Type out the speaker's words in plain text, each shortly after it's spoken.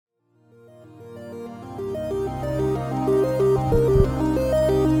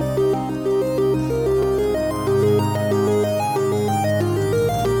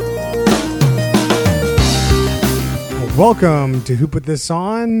Welcome to Who Put This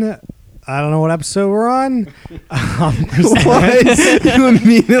On? I don't know what episode we're on. What? You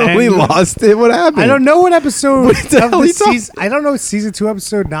immediately lost it. What happened? I don't know what episode What the hell of are the you talking- season. I don't know season 2,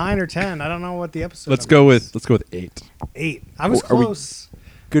 episode 9 or 10. I don't know what the episode. Let's number go is. with 8. 8. I was Are we- close.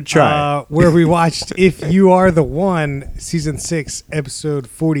 Good try. Where we watched "If You Are the One," season 6, episode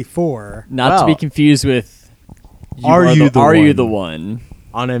 44. Not to Wow. be confused with Are you you the the one? one?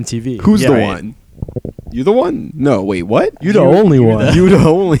 On MTV. Who's Yeah, the right. one? You the one? No, wait, what? You the only one. You the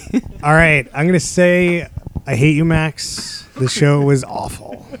only. All right, I'm gonna say I hate you, Max. The show was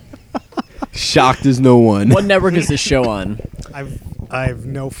awful. Shocked as no one. What network is this show on? I've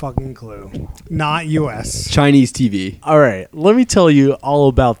no fucking clue. Not U.S. Chinese TV. All right, let me tell you all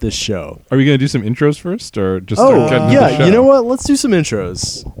about this show. Are we going to do some intros first, or just Oh, start getting into the yeah. show? You know what? Let's do some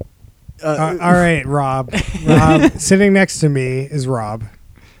intros. All right, Rob. Rob, sitting next to me is Rob.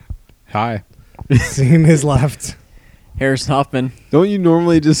 Hi. Seeing his left. Harrison Hoffman. Don't you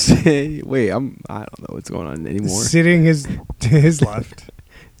normally just say, wait, I don't know what's going on anymore. Sitting to his left.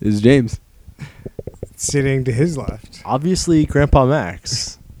 This is James. Sitting to his left. Obviously, Grandpa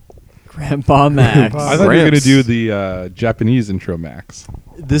Max. Grandpa Max. Grandpa- I thought you were going to Gramps. do the Japanese intro, Max.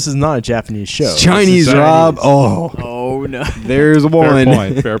 This is not a Japanese show. It's Chinese, Chinese. Rob. Oh, Oh no. there's Fair one.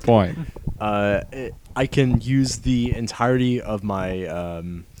 point. Fair point. I can use the entirety of my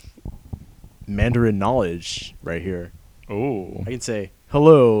Mandarin knowledge right here. Oh. I can say,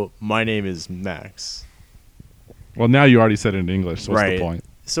 "Hello, my name is Max." Well, now you already said it in English, so what's Right. the point?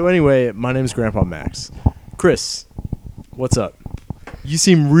 So anyway, my name is Grandpa Max. Chris, what's up? You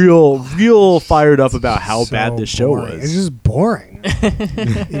seem real fired up about how So bad this show boring. was. It's just boring.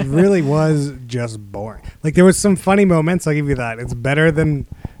 It really was just boring. Like, there was some funny moments, I'll give you that. It's better than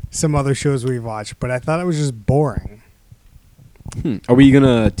some other shows we've watched, but I thought it was just boring. Are we going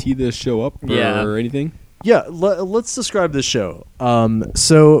to tee this show up Yeah. or anything? Yeah, let's describe this show.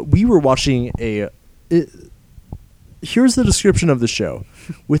 So we were watching here's the description of the show.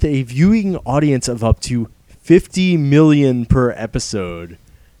 With a viewing audience of up to 50 million per episode,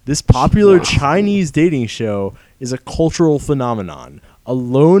 this popular Chinese dating show is a cultural phenomenon. A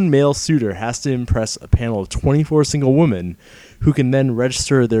lone male suitor has to impress a panel of 24 single women who can then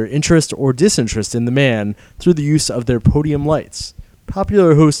register their interest or disinterest in the man through the use of their podium lights.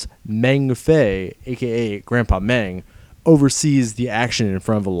 Popular host Meng Fei, a.k.a. Grandpa Meng, oversees the action in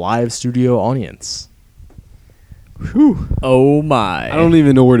front of a live studio audience. Whew. Oh my. I don't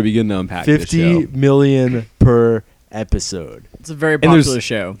even know where to begin to unpack this 50 show. million per episode. It's a very there's- popular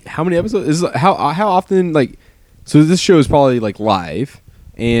show. How many episodes? How often, like, so this show is probably, like, live,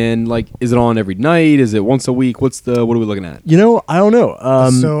 and, like, is it on every night? Is it once a week? What are we looking at? You know, I don't know.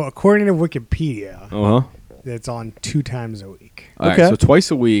 So, according to Wikipedia, Uh-huh. it's on 2 times a week. All right, Okay. so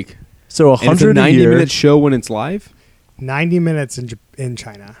twice a week. So And it's a 100 a year. 90-minute show when it's live? 90 minutes in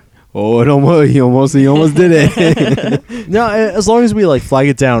China. Oh, he almost did it. No, as long as we like flag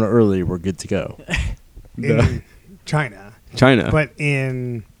it down early, we're good to go. In China. China. But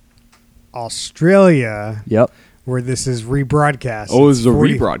in Australia, Yep. where this is rebroadcast. Oh, this is a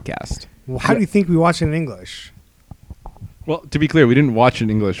 40 rebroadcast. Well, how do you think we watch it in English? Well, to be clear, we didn't watch it in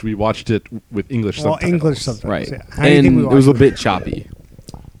English. We watched it with English Well, subtitles. English subtitles. Right. Yeah. How do you And think we it was a watch bit choppy.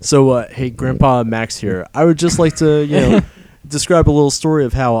 So, hey, Grandpa Max here. I would just like to, describe a little story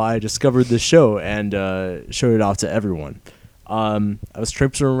of how I discovered this show and showed it off to everyone. I was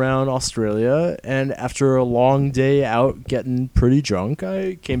traipsing around Australia, and after a long day out getting pretty drunk,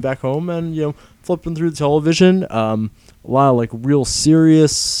 I came back home and, flipping through the television. A lot of, like, real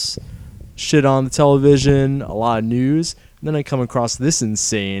serious shit on the television, a lot of news. And then I come across this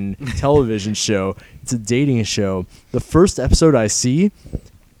insane television show. It's a dating show. The first episode I see,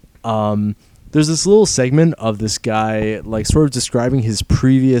 there's this little segment of this guy, like, sort of describing his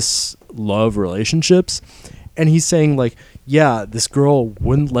previous love relationships. And he's saying, like, yeah, this girl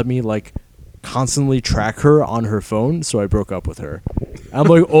wouldn't let me, like, constantly track her on her phone, so I broke up with her. I'm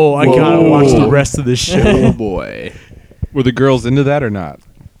like, oh, I gotta watch the rest of this Oh, show. boy. Were the girls into that or not?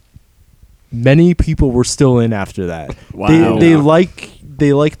 Many people were still in after that. Wow. They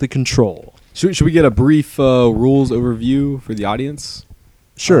like the control. Should we get a brief rules overview for the audience?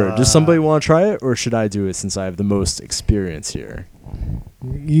 Sure. Does somebody want to try it, or should I do it since I have the most experience here?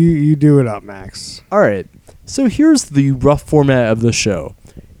 You do it up, Max. All right. So here's the rough format of the show.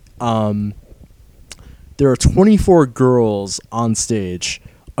 There are 24 girls on stage.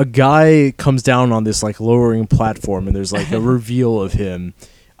 A guy comes down on this, like, lowering platform, and there's, like, a reveal of him.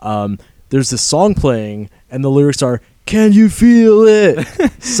 There's this song playing, and the lyrics are, Can you feel it?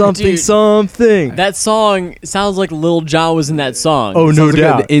 Something, Dude, something. That song sounds like Lil Jon was in that song. Oh, no Sounds like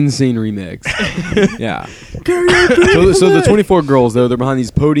doubt. an insane remix. Yeah. So the 24 girls though, they're behind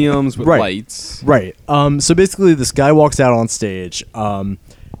these podiums with Right. lights. Right. So basically, this guy walks out on stage. A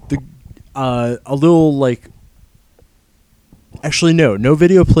little like. Actually, no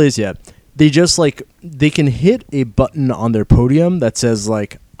video plays yet. They just they can hit a button on their podium that says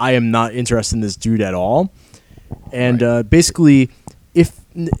like, "I am not interested in this dude at all," and basically, if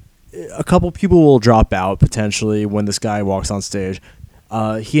a couple people will drop out potentially when this guy walks on stage.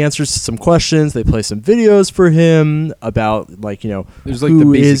 He answers some questions. They play some videos for him about There's like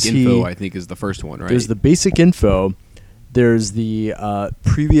who the is basic he? info, I think, is the first one, right? There's the basic info. There's the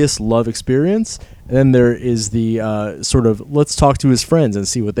previous love experience, and then there is the sort of let's talk to his friends and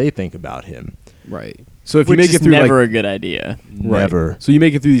see what they think about him. right. So if which you make is it through never like, a good idea. Never. So you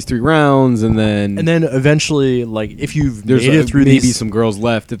make it through these 3 rounds, and then Eventually, like if you've there's made it through maybe these, some girls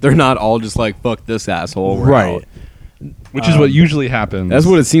left. If they're not all just like fuck this asshole, we're right? out. Which is what usually happens. That's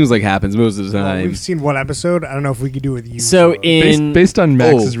what it seems like happens most of the Well, time. we've seen one episode. I don't know if we could do it with you. So Sean. in Based on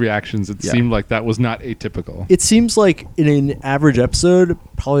Max's Oh. reactions, it Yeah. seemed like that was not atypical. It seems like in an average episode,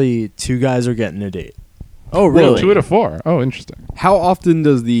 probably 2 guys are getting a date. oh Whoa, really? 2 out of 4. Oh, interesting. How often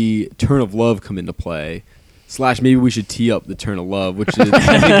does the turn of love come into play? / maybe we should tee up the turn of love, which is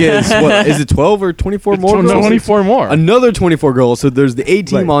I think is it 12 or 24 It's more girls? 24 more. Another 24 girls. So there's the A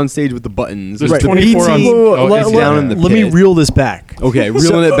team Right. on stage with the buttons. There's the 24 B on- team. Oh, let, it's let- down in the let me pit. reel this back. Okay,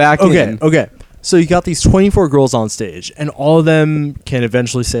 reeling it back okay, in. Okay. So you got these 24 girls on stage, and all of them can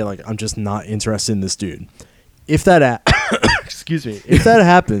eventually say like, "I'm just not interested in this dude." If that, excuse me, if that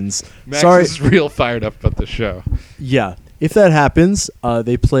happens, Max sorry, is real fired up about the show. yeah, if that happens,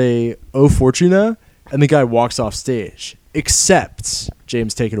 they play "O Fortuna," and the guy walks off stage. Except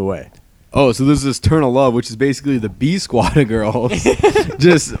James, take it away. Oh, so there's this turn of love, which is basically the B squad of girls,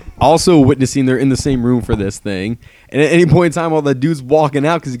 just also witnessing they're in the same room for this thing. And at any point in time, while the dude's walking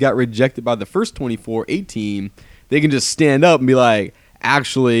out because he got rejected by the first 24 A team, they can just stand up and be like,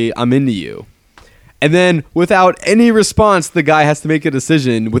 "Actually, I'm into you." And then, without any response, the guy has to make a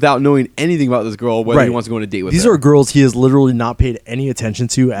decision without knowing anything about this girl whether he Right. wants to go on a date with These her. are girls he has literally not paid any attention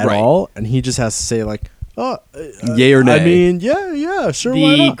to at Right. all, and he just has to say like, "Oh, Yay or nay? I mean, yeah, sure,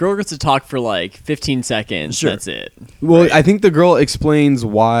 why The not?" girl gets to talk for like 15 seconds. Sure. That's it. Well, I think the girl explains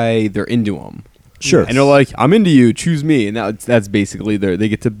why they're into him. Sure. And they're like, "I'm into you. Choose me." And that's basically they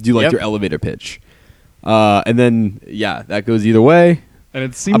get to do like Yep. their elevator pitch. And then that goes either way. And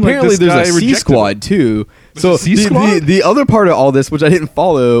it seemed Apparently, like this there's guy a C rejected squad him. too. There's So a C squad? the other part of all this, which I didn't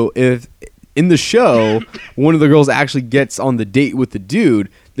follow, if in the show one of the girls actually gets on the date with the dude,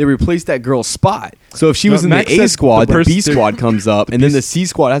 they replace that girl's spot. So if she was No, in Max the A said squad, the the B person- squad comes up, and then B- the C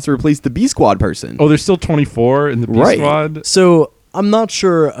squad has to replace the B squad person. Oh, there's still 24 in the B Right. squad. So I'm not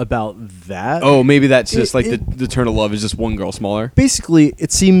sure about that. Oh, maybe that's just It- like it- the turn of love is just one girl smaller. Basically,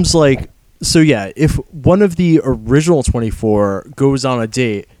 it seems like if one of the original 24 goes on a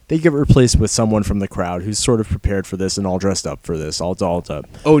date, they get replaced with someone from the crowd who's sort of prepared for this and all dressed up for this, all dolled up.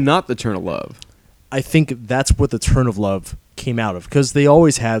 Oh, not the turn of love. I think that's what the turn of love came out of because they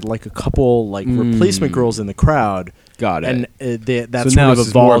always had like a couple like replacement girls in the crowd. Got it. And that So sort now of it's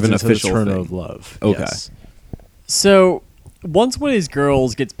just more evolved of an into the official turn thing. of love. Okay. Yes. So once one of these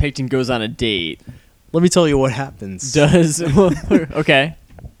girls gets picked and goes on a date, Let me tell you what happens. does okay,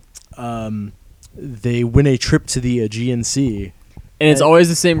 They win a trip to the Aegean Sea. and it's always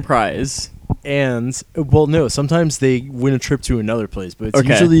the same prize. And well, no. Sometimes they win a trip to another place, but it's Okay.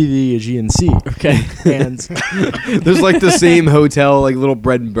 usually the Aegean Sea. Okay. And There's like the same hotel, like little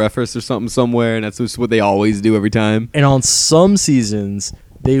bread and breakfast or something somewhere, and that's just what they always do every time. and on some seasons,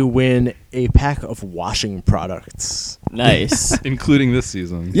 they win a pack of washing products. Nice. Including this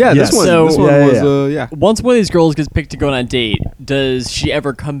season. Yeah, Yes. this one. So- this one Yeah, was yeah. Once one of these girls gets picked to go on a date, does she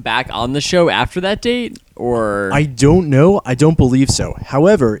ever come back on the show after that date? Or I don't know. I don't believe so.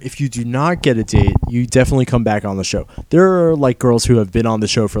 However, if you do not get a date, you definitely come back on the show. There are like girls who have been on the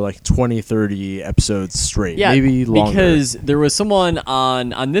show for like 20, 30 episodes straight, yeah, maybe longer. because there was someone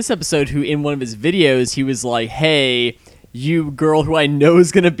on this episode who in one of his videos he was like, "Hey, you girl who I know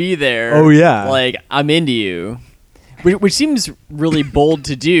is gonna be there. Oh, yeah. like I'm into you," which seems really bold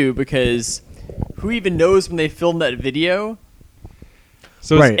to do because who even knows when they filmed that video?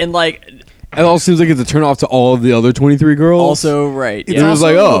 So it's- Right. And like It all seems like it's a turn off to all of the other 23 girls. also right, It's It was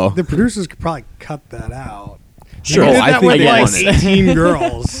like, also- oh. the producers could probably cut that out. Sure. They did I that think with they like want it. 18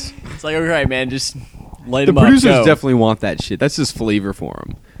 girls. it's like okay, man, just light The them up. producers go. definitely want that shit. That's just flavor for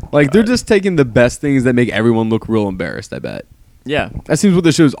them. Like they're just taking the best things that make everyone look real embarrassed. I bet yeah. that seems what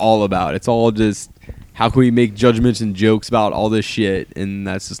the show's all about. It's all just how can we make judgments and jokes about all this shit, and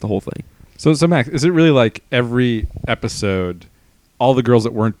that's just the whole thing. So Max, is it really like every episode, all the girls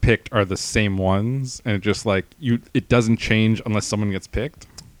that weren't picked are the same ones, and it just like it doesn't change unless someone gets picked?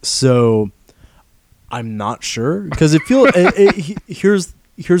 So I'm not sure because here's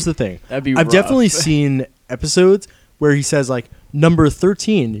the thing. That'd be I've rough. definitely seen episodes where he says like number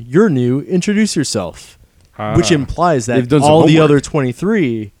 13, you're new, introduce yourself, which implies They've that done some all the homework. other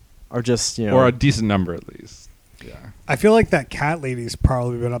 23 are just or a decent number at least. Yeah. I feel like that cat lady's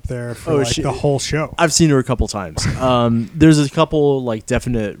probably been up there for Oh, like she- the whole show. I've seen her a couple times. There's a couple like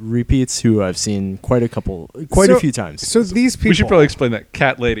definite repeats who I've seen quite a So- few times. So these people, We should probably explain that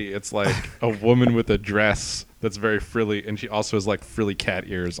cat lady. It's like a woman with a dress that's very frilly, and she also has like frilly cat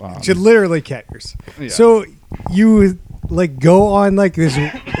ears on. should literally cat ears. Yeah. So you like go on like this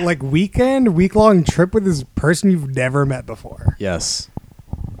like week-long trip with this person you've never met before, Yes.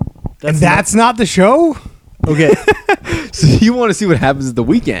 and that's not the show. okay. So you want to see what happens at the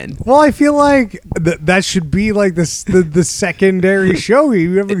weekend? Well, I feel like that should be like this the secondary show.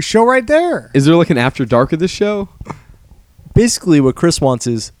 You have a show right there. Is there like an after dark of this show? Basically, what Chris wants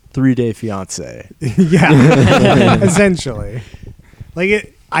is 3-Day Fiance. Yeah, essentially. Like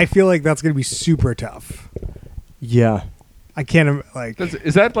it, I feel like that's gonna be super tough. Yeah. I can't like.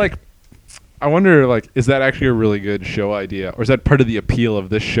 Is that like? I wonder, like, is that actually a really good show idea, or is that part of the appeal of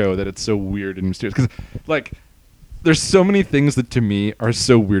this show that it's so weird and mysterious? Because, like, there's so many things that to me are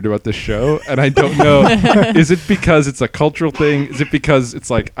so weird about this show, and I don't know. Is it because it's a cultural thing? Is it because it's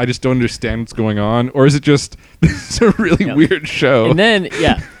like I just don't understand what's going on, or is it just this is a really Yeah. weird show? And then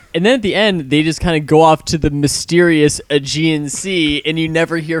and then at the end they just kind of go off to the mysterious Aegean Sea, and you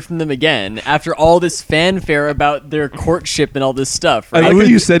never hear from them again after all this fanfare about their courtship and all this stuff. I Right? like how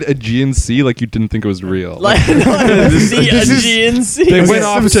you said Aegean Sea like you didn't think it was real. Like the Aegean Sea. they Is went it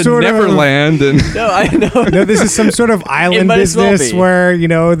off some to sort of- Neverland and No, I know. No, this is some sort of island might as well business be.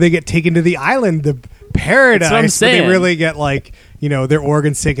 where they get taken to the island, the paradise. That's what I'm But saying. they really get like their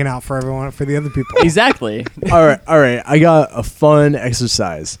organs taken out for everyone for the other people. Exactly. All right. I got a fun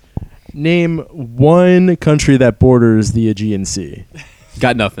exercise. Name one country that borders the Aegean Sea.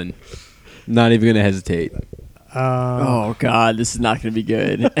 Got nothing. Not even gonna hesitate. Oh God, this is not going to be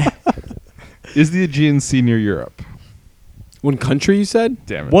good. is the Aegean Sea near Europe? One country you said?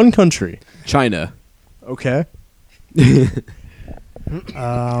 Damn it. One country. China. Okay.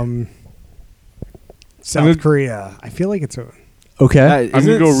 South gonna- Korea. I feel like it's a. Okay. I'm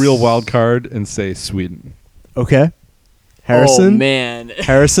gonna go real wild card and say Sweden. Okay. Harrison. Oh man.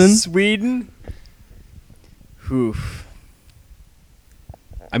 Harrison. Sweden. Oof.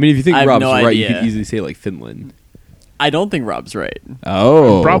 I mean, if you think I have Rob's no right, you idea. could easily say like Finland. I don't think Rob's right.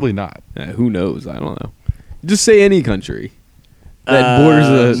 Oh, Probably not. Who knows? I don't know. Just say any country that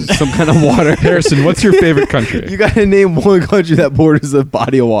borders some kind of water. Harrison, what's your favorite country? You gotta name one country that borders a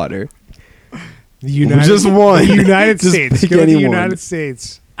body of water. The United, Just one. The United Just States. pick Go to the any one. United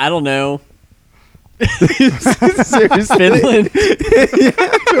States. I don't know. Seriously? Finland.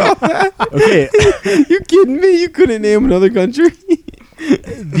 Okay. You kidding me? You couldn't name another country?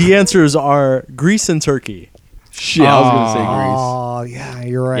 The answers are Greece and Turkey. Shit, I was gonna say Greece. Oh yeah,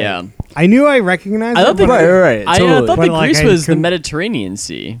 you're right. Yeah. I knew I recognized. I it, don't think but Right. I Totally. thought But, that like, Greece I was the couldn't- Mediterranean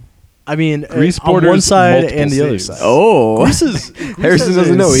Sea. I mean, Greece on one borders side multiple and the other seas. side. Oh. Greece Harrison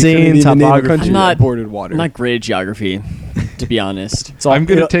doesn't know. He insane couldn't even name a topography. country I'm not- that bordered water. I'm not great at geography, to be honest. It's all- I'm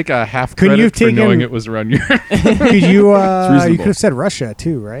gonna you know, take a half Couldn't you credit have for knowing taken- it was around Europe. could you? You reasonable. could have said Russia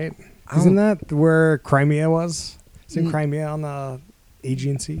too, right? Isn't that where Crimea was? Isn't Crimea on the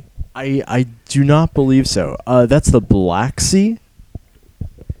Aegean Sea? I do not believe so. That's the Black Sea.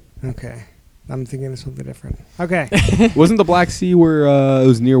 Okay, I'm thinking of something different. Okay, Wasn't the Black Sea where it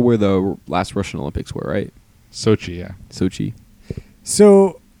was near where the last Russian Olympics were, right? Sochi, yeah. Sochi.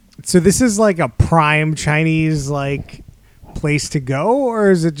 so this is like a prime Chinese like place to go, or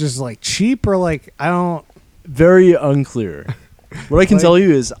is it just like cheap, or like I don't? Very unclear. What I can Like- tell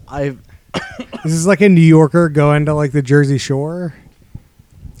you is I've This is like a New Yorker going to like the Jersey Shore,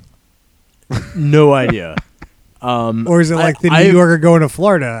 no idea. or is it like the New I've- Yorker going to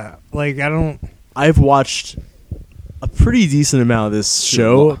Florida? Like I don't. I've watched a pretty decent amount of this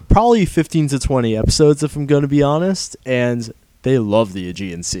show, probably 15 to 20 episodes if I'm going to be honest, and they love the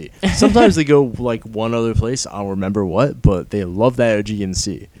Aegean Sea. Sometimes they go like one other place, I don't remember what, but they love that Aegean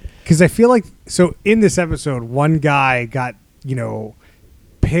Sea. Because I feel like so in this episode, one guy got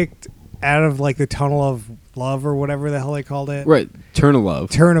picked out of like the tunnel of love or whatever the hell they called it, Right. Turn of Love.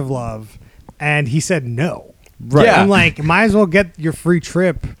 turn of love, and he said no. Right. Yeah. I'm like, might as well get your free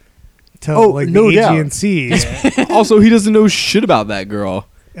trip to Oh, like no the doubt. Aegean Sea. Also, he doesn't know shit about that girl.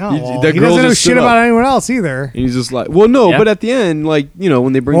 Oh, You- well, that he girl doesn't know just stood shit up. about anyone else either. And he's just like, well, no, Yeah. but at the end, like,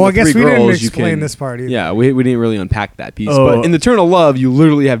 when they bring Well, the I guess three we didn't girls, you explain can, this part either. Yeah, we didn't really unpack that piece. Oh. But in the Turn of Love, you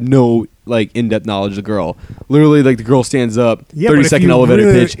literally have no like in-depth knowledge of the girl. Literally, like the girl stands up, Yeah, 30 but if second you elevator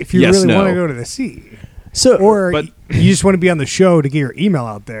really, pitch. If you yes, really no. want to go to the sea, So, or But- you just want to be on the show to get your email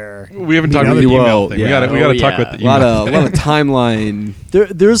out there. We haven't Need talked about other the people. email thing. Yeah. We got Oh, to talk yeah. about the a lot email. of thing. timeline.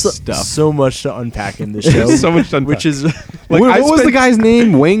 there's Stuff. so much to unpack in this show. There's so much to unpack. which is Like, what I was the spent- guy's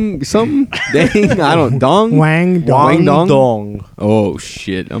name? Wang something? Dang, I don't. Dong. Wang Wang Dong. Dong? Dong. Oh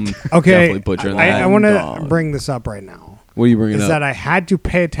shit! I'm Okay, definitely butchering that. I want to Dong. bring this up right now. What are you bringing Is up? that I had to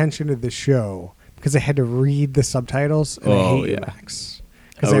pay attention to the show because I had to read the subtitles, and I Oh, hate yeah. Max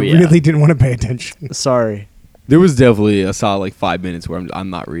because Oh, I yeah. really didn't want to pay attention. Sorry. There was definitely a solid like 5 minutes where I'm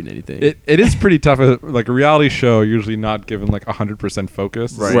not reading anything. It is pretty tough. Like a reality show, usually not given like 100%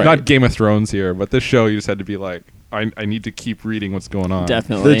 focus. Right. Not Game of Thrones here, but this show you just had to be like, I need to keep reading what's going on.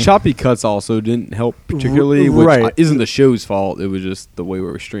 Definitely. The choppy cuts also didn't help particularly, which Right. isn't the show's fault. It was just the way we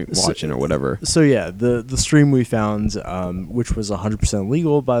were So- watching or whatever. So yeah, the stream we found, which was 100%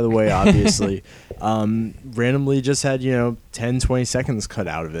 legal, by the way, obviously, randomly just had 10, 20 seconds cut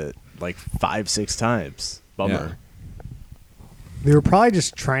out of it, like 5-6 times. Bummer. They were probably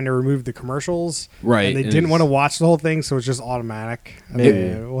just trying to remove the commercials, Right, And they and didn't it's- want to watch the whole thing, so it was just automatic. I Maybe.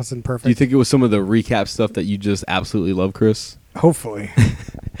 mean, it wasn't perfect. Do you think it was some of the recap stuff that you just absolutely love, Chris? Hopefully,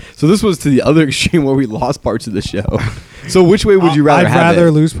 So this was to the other extreme where we lost parts of the show. So which way would you rather I'd have rather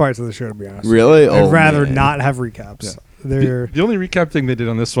it? lose parts of the show, to be honest. Really? I'd Oh, rather man. not have recaps. They're The only recap thing they did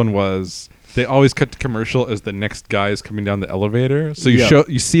on this one was they always cut to commercial as the next guy is coming down the elevator. So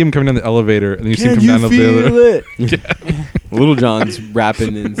you see him coming down the elevator, and then you see him come down the elevator. it? Little John's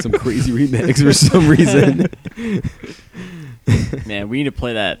rapping in some crazy remix for some reason. Man, we need to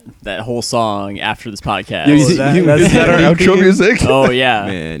play that whole song after this podcast. Yeah, Is that our outro music? Oh yeah.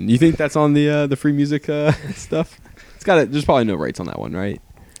 Man, you think that's on the free music stuff? It's got it. There's probably no rights on that one, right?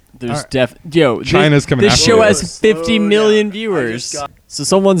 There's Alright. China's coming This after show us. has 50 million viewers, so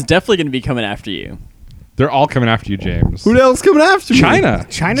someone's definitely going to be coming after you. They're all coming after you, James. Who the hell's coming after me? China.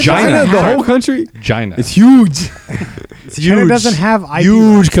 China China, doesn't the have- whole country. China. It's huge. It's China doesn't have IP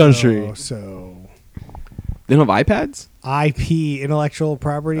Huge rights, country. though, so They don't have iPads. IP, intellectual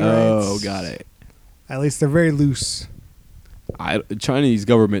property Oh, rights. got it. At least they're very loose. Chinese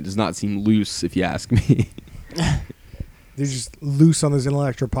government does not seem loose, if you ask me. They're just loose on those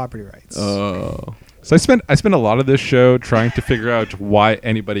intellectual property rights. Oh, So I spent a lot of this show trying to figure out why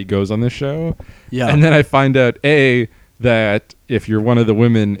anybody goes on this show. Yeah. And then I find out that if you're one of the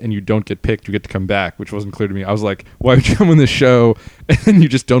women and you don't get picked, you get to come back, which wasn't clear to me. I was like, why would you come on this show and then you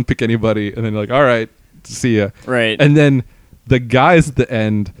just don't pick anybody and then you're like, all right, see ya. Right. And then the guys at the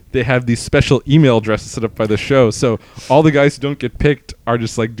end, they have these special email addresses set up by the show. So all the guys who don't get picked are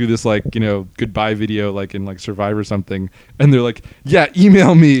just like do this like, goodbye video like in like Survivor or something. And they're like, yeah,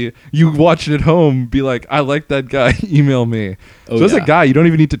 email me. You watch it at home. Be like, I like that guy. Email me. Oh, so as yeah. a guy, you don't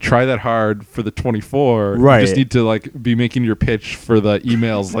even need to try that hard for the 24. Right. You just need to like be making your pitch for the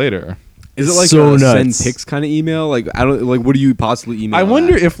emails later. is it like So a nuts. send pics kind of email? Like I don't like. What do you possibly email? I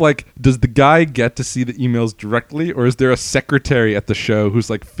wonder at? if like does the guy get to see the emails directly, or is there a secretary at the show who's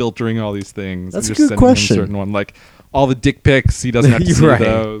like filtering all these things? That's and a just good sending him question. certain one, like all the dick pics, he doesn't have to You're see right.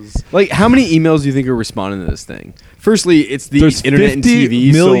 those. Like, how many emails do you think are responding to this thing? Firstly, it's the There's internet and 50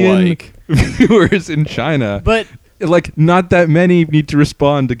 TV, million so like, viewers in China, but like not that many need to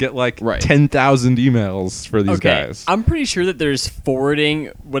respond to get like Right. 10,000 emails for these okay, guys. I'm pretty sure that there's forwarding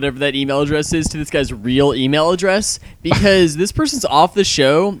whatever that email address is to this guy's real email address because this person's off the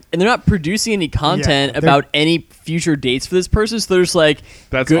show and they're not producing any content they're- about any future dates for this person. So they're just like,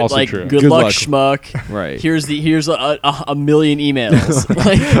 That's good, also like, true. Good Good luck, luck. schmuck. Right. Here's a million emails.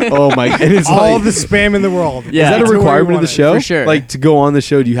 Like, oh my, and it's All like, the spam in the world. Yeah. is that a That's where we requirement of want the it. show? For sure. Like to go on the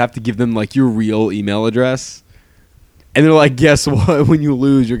show, do you have to give them like your real email address? And they're like, guess what? When you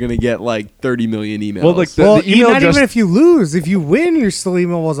lose, you're gonna get like 30 million emails. Well, like the Well, email not address. even if you lose. If you win, your still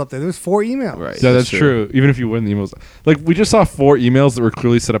email was up there. There's 4 emails. Right. Yeah, that's true. Even if you win the emails, like we just saw 4 emails that were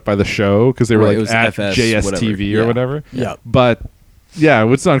clearly set up by the show because they were Right, it like was at FS, JSTV whatever. or Yeah. whatever. Yeah. But yeah,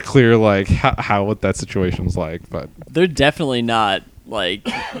 it's not clear like how what that situation's like. But they're definitely not like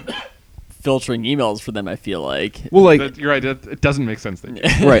filtering emails for them. I feel like. Well, like, you're right. It doesn't make sense.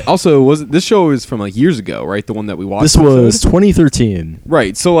 right. Also, this show is from like years ago, right? The one that we watched. This was 2013.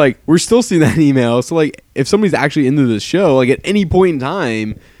 right. So like, we're still seeing that email. So like, if somebody's actually into this show, like at any point in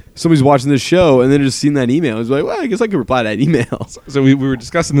time, somebody's watching this show and then just seeing that email, it's like, well, I guess I could reply to that email. So we were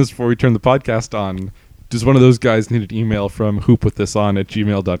discussing this before we turned the podcast on. does one of those guys need an email from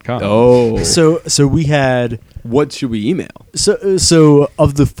whoputthison@gmail.com? Oh, So we had what should we email? so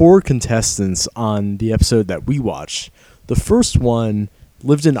of the 4 contestants on the episode that we watched, the first one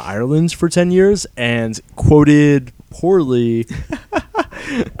lived in Ireland for 10 years and quoted poorly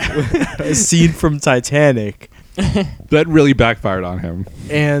a scene from Titanic. That really backfired on him.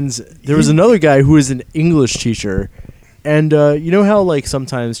 And there was another guy who was an English teacher. And you know how like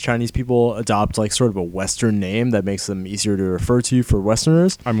sometimes Chinese people adopt like sort of a Western name that makes them easier to refer to for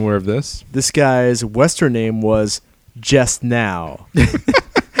Westerners? I'm aware of this. This guy's Western name was Just Now.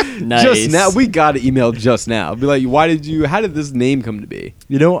 Nice. Just now, we got to email just now. Be like, how did this name come to be?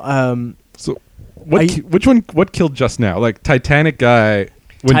 You know, So, what killed Just Now? Like Titanic guy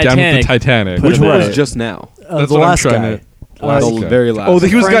went down with the Titanic. Put Which him one in. was just now? That's the what I'm last trying guy. to- The very last. Oh,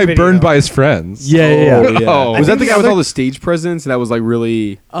 he was the guy Friend burned video. by his friends. Yeah, yeah, Oh, yeah. yeah. Oh. Was that the guy with other- all the stage presence? And that was like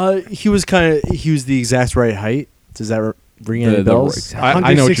really. He was the exact right height. Does that ring any The bells? I know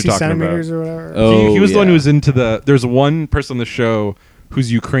what you're 160 talking centimeters about. or whatever. Oh, He was the one yeah. who was into the. There's one person on the show who's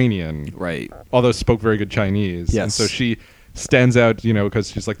Ukrainian, Right. although spoke very good Chinese. And Yes. so she stands out,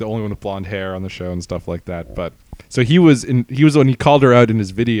 because she's like the only one with blonde hair on the show and stuff like that. But so he was when he called her out in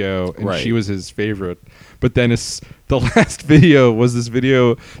his video, and Right. she was his favorite. But then the last video was this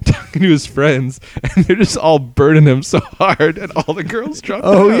video talking to his friends, and they're just all burning him so hard, and all the girls dropped.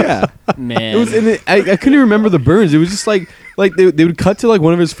 Oh out. yeah. Man. It was. I couldn't even remember the burns. It was just like they would cut to like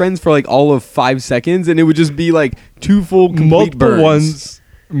one of his friends for like all of 5 seconds, and it would just be like 2 full complete Multiple burns. ones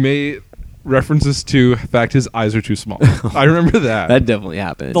made references to the fact his eyes are too small. I remember that. That definitely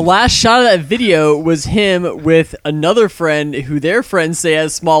happened. The last shot of that video was him with another friend who their friends say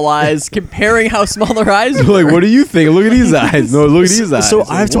has small eyes, comparing how small their eyes were. like, what do you think? Look at these eyes. No, look at these eyes. So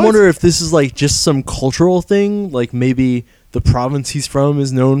I have to What? wonder if this is like just some cultural thing, like maybe the province he's from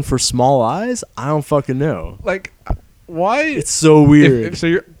is known for small eyes. I don't fucking know. like, why? It's so weird. So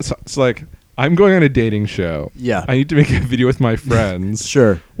you're so like, I'm going on a dating show. Yeah. I need to make a video with my friends.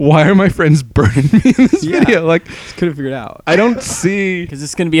 Sure. Why are my friends burning me in this Yeah. video? Like, Just couldn't figure it out. I don't see. Because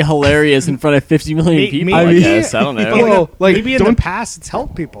it's going to be hilarious in front of 50 million people, I maybe- guess. I don't know. Well, like, maybe in the don't- past it's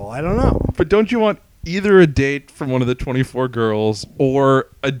helped people. I don't know. But don't you want either a date from one of the 24 girls or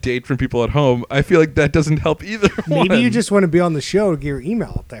a date from people at home? I feel like that doesn't help either. Maybe one. you just want to be on the show to get your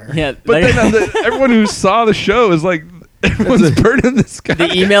email out there. Yeah, But then everyone who saw the show is like, everyone's burning this guy.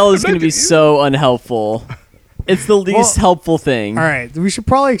 the email is I'm going not to be so unhelpful. It's the least Well, helpful thing. All right, we should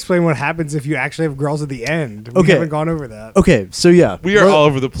probably explain what happens if you actually have girls at the end. We Okay. haven't gone over that. Okay, so yeah, We are all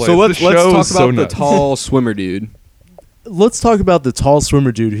over the place. So let's the show talk is about so the nuts. tall swimmer dude. let's talk about the tall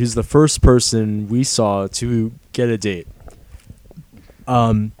swimmer dude who's the first person we saw to get a date.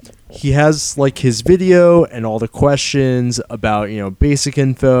 He has like his video and all the questions about, basic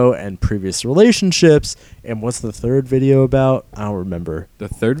info and previous relationships. And what's the third video about? I don't remember. The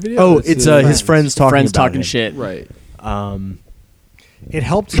third video. Oh, That's it's his his friends talking Friends about talking him. shit. Right. It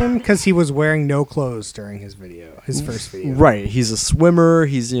helped him because he was wearing no clothes during his video, his first video. Right. He's a swimmer.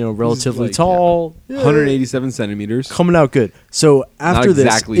 He's, relatively like, tall. 187 centimeters. Coming out good. So after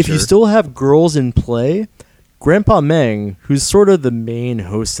exactly this, if you sure. still have girls in play, Grandpa Meng, who's sort of the main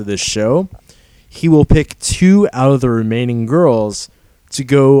host of this show, he will pick 2 out of the remaining girls to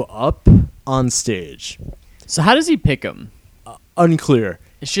go up on stage. So how does he pick them? Unclear.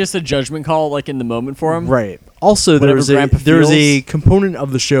 It's just a judgment call, like in the moment for him. Right. Also, Whatever there's Grandpa a feels. component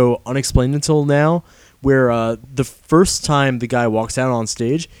of the show unexplained until now where the first time the guy walks out on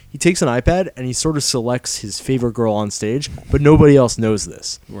stage, he takes an iPad and he sort of selects his favorite girl on stage, but nobody else knows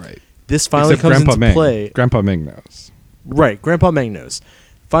this. Right. This finally Except comes Grandpa into Meng. play. Grandpa Meng knows. Right, Grandpa Meng knows.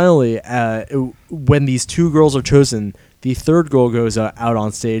 Finally, when these 2 girls are chosen, the third girl goes out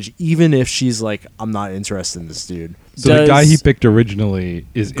on stage, even if she's like, I'm not interested in this dude. So the guy he Does- picked originally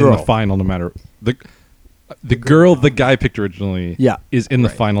is in Girl. the final, no matter the girl the guy picked originally. Yeah. is in the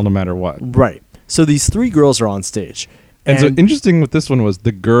final no matter what. Right. So these 3 girls are on stage. And so interesting with this one was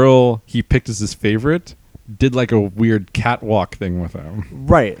the girl he picked as his favorite did like a weird catwalk thing with him.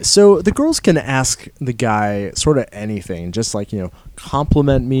 Right. So the girls can ask the guy sort of anything, just like,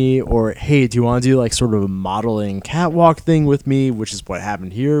 compliment me or, hey, do you want to do like sort of a modeling catwalk thing with me, which is what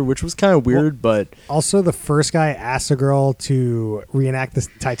happened here, which was kind of weird, but Also, the first guy asked a girl to reenact the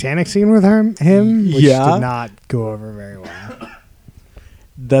Titanic scene with him, which Yeah. did not go over very well.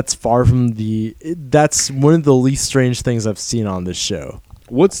 that's far from that's one of the least strange things I've seen on this show.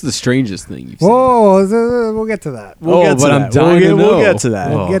 What's the strangest thing you've seen? Whoa, we'll get to that. We'll get to but that. I'm dying We'll to know. get to that.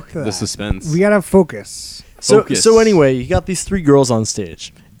 We'll get to The that. suspense. We gotta focus. Focus. So anyway, you got these 3 girls on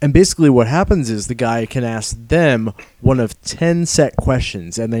stage. And basically what happens is the guy can ask them one of 10 set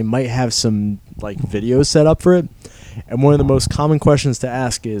questions, and they might have some like video set up for it. And one of the most common questions to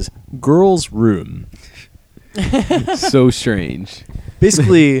ask is girls' room. So strange.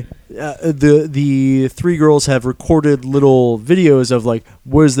 Basically, the three girls have recorded little videos of like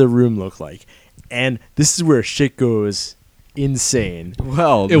what does their room look like, and this is where shit goes insane.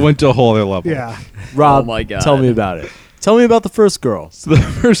 Well, It went to a whole other level. Yeah. Rob, Oh my God. tell me about it. Tell me about the first girl. So the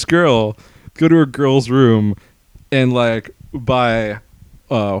first girl go to her girl's room, and like by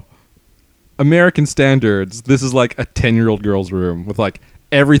American standards, this is like a 10-year-old girl's room with like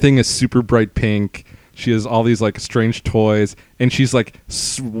everything is super bright pink. She has all these like strange toys, and she's like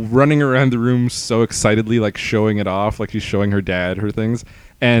running around the room so excitedly, like showing it off, like she's showing her dad her things.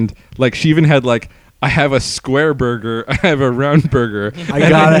 And like she even had like, I have a square burger, I have a round burger. I and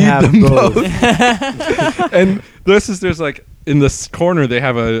gotta need have them both. And there's like in this corner they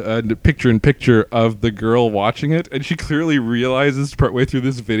have a picture of the girl watching it, and she clearly realizes partway through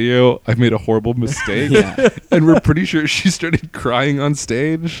this video I've made a horrible mistake. Yeah. And we're pretty sure she started crying on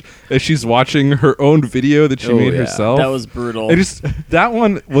stage as she's watching her own video that she Oh, made yeah. herself. That was brutal. It just that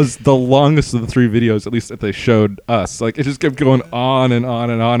one was the longest of the three videos, at least that they showed us. Like it just kept going on and on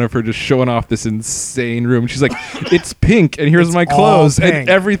and on of her just showing off this insane room. She's like, "It's pink, and here's It's my all clothes, and pink.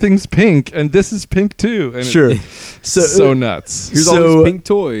 everything's pink, and this is pink too." And Sure. so nuts. here's all So- these pink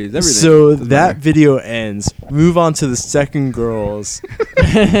toys. Everything. So that video ends. Move on to the second girl's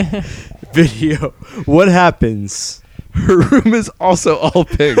video. What happens? Her room is also all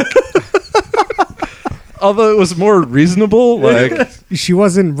pink. Although it was more reasonable, like it She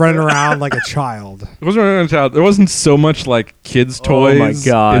wasn't running around like a child. wasn't really a child. There wasn't so much like kids' Oh toys. my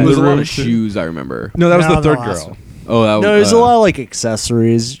God. in There was the a lot room of too. shoes. I remember. No, that was No, the the third last girl. one. Oh, that was. No, there's a lot of like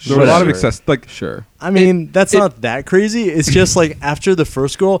accessories. There were a lot of Sure. access. Like Sure. I mean, that's not that crazy. It's just like after the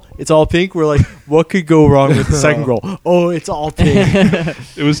first girl, it's all pink. We're like, what could go wrong with the second girl? Oh, it's all pink.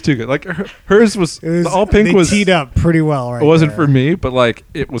 it was too good. Like hers was, It was the all pink they was. teed up pretty well, right? It wasn't there. for me, but like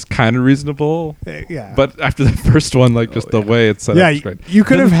it was kind of reasonable. Yeah. But after the first one, like just the way it's set yeah, up, is great. you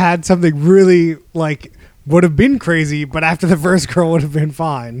could have had something really like would have been crazy, but after the first girl would have been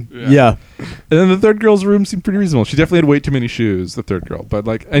fine. Yeah. And then the third girl's room seemed pretty reasonable. She definitely had way too many shoes. The third girl, but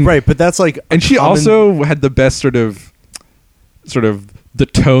like, and Right, but that's like and she common- also had the best sort of the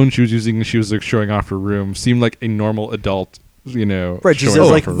tone she was using when she was like showing off her room seemed like a normal adult, you know. Right, she showing says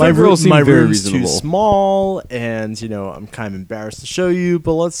off like her my room. Third girl seemed my very room's too reasonable. small, and you know I'm kind of embarrassed to show you,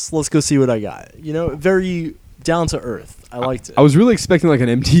 but let's go see what I got. You know, very down to earth. I liked it. I was really expecting like an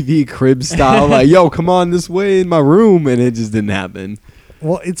MTV Cribs style, like, "Yo, come on this way in my room," and it just didn't happen.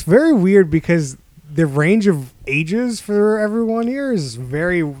 Well, it's very weird because the range of ages for everyone here is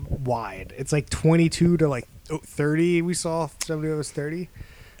very wide. It's like 22 to like 30. We saw somebody that was 30.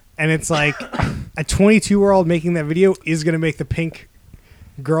 And it's like a 22-year-old making that video is going to make the pink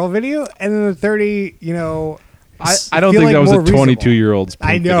girl video. And then the 30, you know. I don't feel think like that was a more reasonable. 22-year-old's.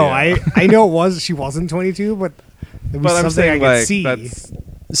 I know. I know it was. She wasn't 22, but it was But I'm something I saying could like see. that's.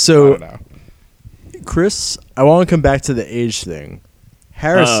 I So, don't know. Chris, I want to come back to the age thing.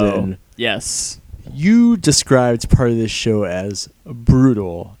 Harrison, Yes. you described part of this show as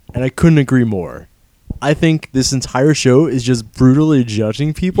brutal, and I couldn't agree more. I think this entire show is just brutally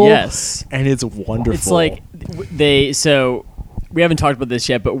judging people. Yes. And it's wonderful. It's like so we haven't talked about this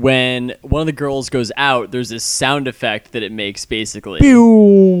yet, but when one of the girls goes out, there's this sound effect that it makes basically.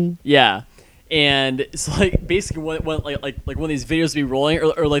 Pew! Yeah. And it's like basically when like one of these videos will be rolling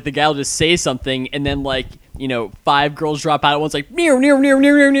or like the guy will just say something and then like, you know, 5 girls drop out at once like meow meow meow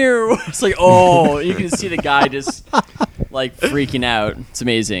meow meow meow. It's like, oh, you can see the guy just like freaking out. It's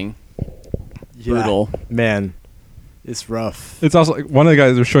amazing. Yeah. Brutal. Man, it's rough. It's also like one of the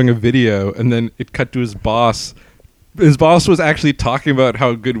guys was showing a video, and then it cut to his boss. His boss was actually talking about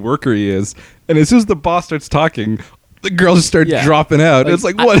how good worker he is, and as soon as the boss starts talking, the girls just start Yeah. dropping out. Like, It's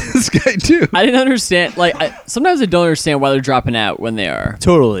like, what does this guy do? I didn't understand. Like, sometimes I don't understand why they're dropping out when they are.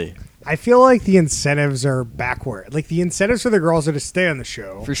 Totally. I feel like the incentives are backward. Like the incentives for the girls are to stay on the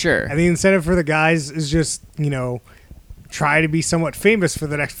show. For sure. And the incentive for the guys is just, you know, try to be somewhat famous for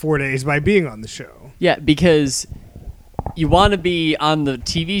the next 4 days by being on the show. Yeah, because you want to be on the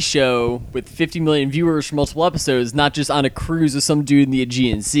TV show with 50 million viewers for multiple episodes, not just on a cruise with some dude in the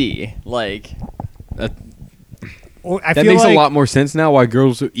Aegean Sea. Like, Well, I That feel makes like a lot more sense now. Why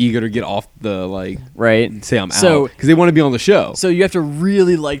girls are eager to get off the like, right? say I'm So- out because they want to be on the show. So you have to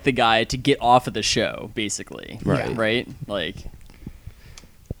really like the guy to get off of the show, basically. Right. Right? Like,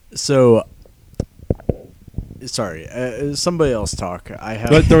 So, sorry, somebody else talk. I have.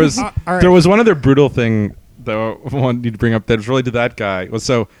 But there was all right. there was one other brutal thing that I wanted to bring up that was related to that guy.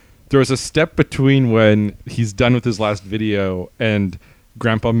 So there was a step between when he's done with his last video and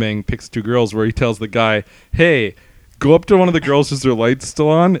Grandpa Meng Picks Two Girls, where he tells the guy, "Hey, go up to one of the girls as their light's still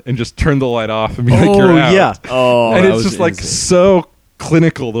on, and just turn the light off and be like, you're out." yeah. Oh, And that it's was just like insane. so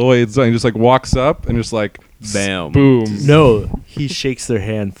clinical the way it's done. He just like walks up and just like Bam. boom. No, he shakes their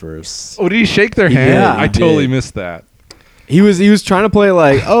hand first. Oh, did he shake their He hand? did, I he totally did. missed that. He was trying to play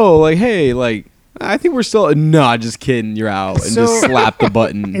like, oh, like, hey, like, I think we're still, nah, just kidding, you're out, and So- just slap the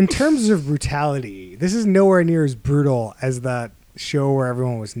button. In terms of brutality, this is nowhere near as brutal as that show where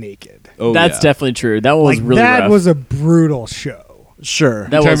everyone was naked. Oh, that's yeah. definitely true. That one was Like really that rough. was a brutal show. Sure.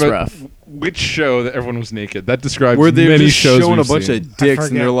 That You're was talking rough. about Which show that everyone was naked? That describes where they're many just shows showing a we've bunch seen. of dicks, and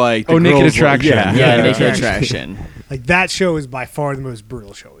forget. they're like, Oh, the Naked girls, like, Attraction. yeah, Yeah, Yeah. Naked Attraction. Attraction. Like that show is by far the most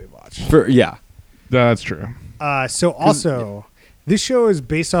brutal show we watched. No, that's true. So also, this show is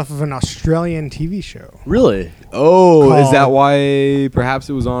based off of an Australian TV show. Really? Oh, is that Called- why perhaps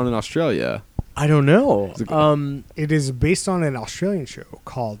it was on in Australia? I don't know. it- It is based on an Australian show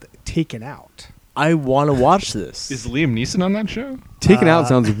called Taken Out. I want to watch this. Is Liam Neeson on that show? Taken Out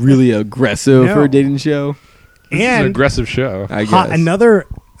sounds really aggressive for no. a dating show. This is an And aggressive show. I ha- guess. another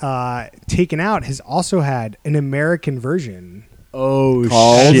Taken Out has also had an American version oh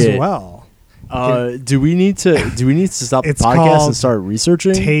Called- shit! as well. Do we need to stop the It's podcast called and start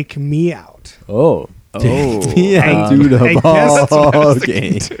researching? Take Me Out. Oh. Yeah, dude, hey, a ball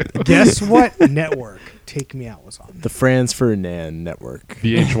game. Guess what network Take Me Out was on? The Franz Ferdinand Network.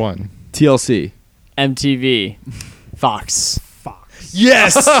 VH1. TLC. MTV. Fox. Fox.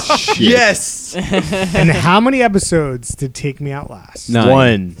 Yes. yes. And how many episodes did Take Me Out last? 9.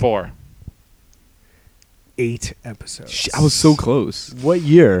 1. 4. 8 episodes. I was so close. What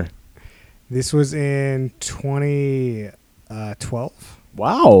year? This was in 2012.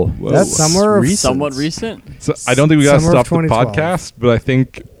 Wow. Whoa. That's Summer of- recent. Somewhat recent. So I don't think we gotta Summer of stop the 2012. podcast, but I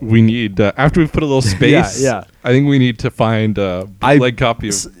think we need after we've put a little space. Yeah. I think we need to find a bootleg copy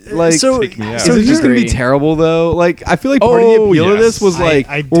of. Like, so, Take Me Out. is it just gonna be agree. terrible though? Like, I feel like part of the Oh, appeal of yes. this was I- like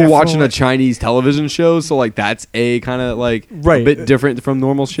I we're watching a definitely- Chinese television show, so like that's a kind of like Right. a bit different from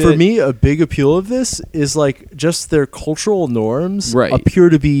normal shit. For me, a big appeal of this is like just their cultural norms Right. appear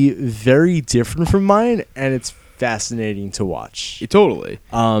to be very different from mine, and it's fascinating to watch. Totally.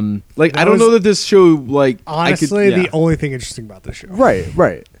 Like, That I don't was- know that this show like Honestly, I could, the only thing interesting about this show. Right.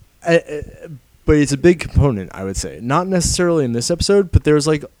 But it's a big component, I would say. Not necessarily in this episode, but there's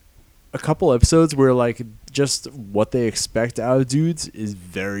like a couple episodes where like just what they expect out of dudes is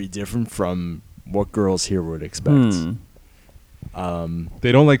very different from what girls here would expect.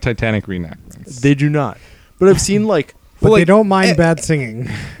 They don't like Titanic reenactments. They do not. But I've seen like But Well, they like, don't mind bad singing.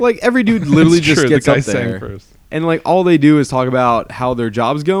 like every dude literally It's just true, gets the guy up sang there first. and like all they do is talk about how their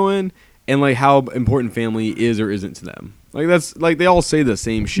job's going and like how important family is or isn't to them. Like that's like they all say the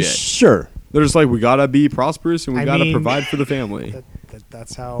same shit. sure. They're just like, we gotta be prosperous and we I gotta mean- provide for the family.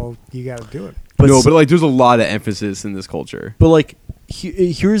 That's how you got to do it. But no, s- but like there's a lot of emphasis in this culture. But like,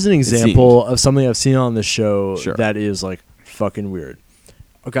 here's an example of something I've seen on the show Sure. that is like fucking weird.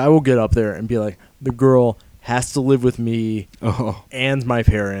 A guy will get up there and be like, "The girl has to live with me Oh, and my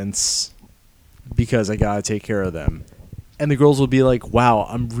parents because I gotta take care of them." And the girls will be like, "Wow,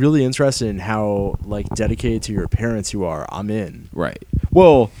 I'm really interested in how like dedicated to your parents you are. I'm in." right.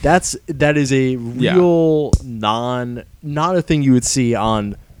 Well, That is a Yeah. real not a thing you would see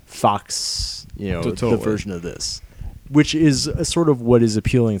on Fox, the Totally. version of this, which is sort of what is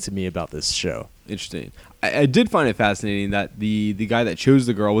appealing to me about this show. interesting. I did find it fascinating that the guy that chose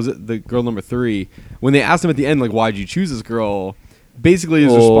the girl, was it the girl number 3? When they asked him at the end, like, why'd you choose this girl? Basically,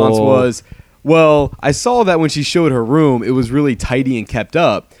 his response was, well, I saw that when she showed her room, it was really tidy and kept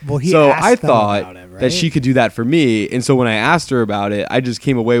up. Well, he so asked I them thought about it, right? that she could do that for me. And so when I asked her about it, I just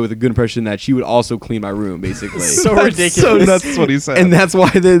came away with a good impression that she would also clean my room, basically. So So ridiculous. that's what he said. and that's why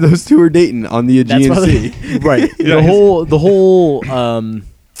those two are dating on the That's why Aegean they- Sea. Right. Yeah, the whole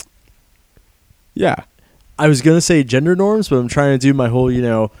Yeah. I was gonna say gender norms, but I'm trying to do my whole,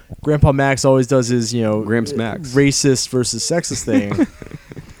 Grandpa Max always does his, Gramps Max. racist versus sexist thing.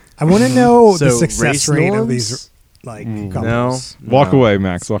 I want to know the So, success race rate of norms? these like Mm. couples. Walk No. away,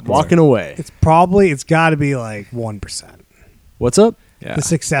 Max. Walk Walking away. It's got to be like 1%. What's up? Yeah. The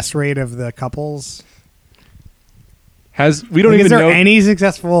success rate of the couples. We don't Like, even is there know. any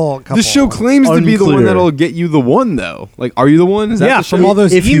successful couple? The show claims to be the one Unclear. that'll get you the one, though. Like, are you the one? Is that Yeah, the show? from all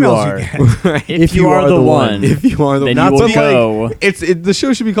those If you emails are. you get. If you are the one, If you are the then one, you will But, go. the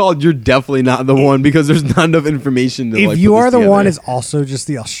show should be called "You're Definitely Not the One" because there's not enough information to. If like, you put are this the together. one is also just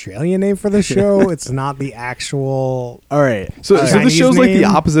the Australian name for the show. It's not the actual. All right. so the Chinese show's like the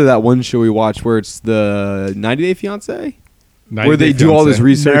name? opposite of that one show we watched where it's the 90 Day Fiance. where they 90 do all this Fiancé.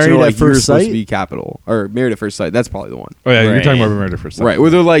 research Married and they're at like, you're First supposed to Sight? be capital or Married at First Sight. That's probably the one. Oh yeah, you're Right. talking about Married at First Sight. Right, where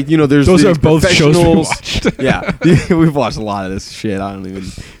they're like, there's Those these are both shows we professionals. watched. Yeah, we've watched a lot of this shit. I don't even.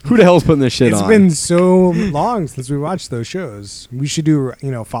 Who the hell's putting this shit It's on? been so long since we watched those shows. We should do,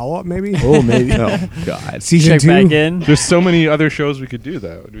 follow up maybe. Oh, maybe. Oh God. Season Check 2. back in. There's so many other shows we could do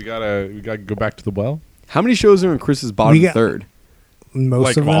though. We gotta go back to the well. How many shows are in Chris's bottom We got- third? Most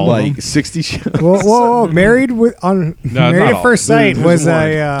Like of them. all of them. Like 60 shows. Whoa. Married on not Married at all. First Sight There's was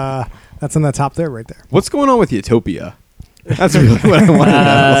more. that's on the top there right there. What's going on with Utopia? That's really what I want to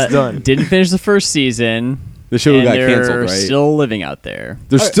know. It's done. Didn't finish the first season. The show and got they're canceled, right? still living out there.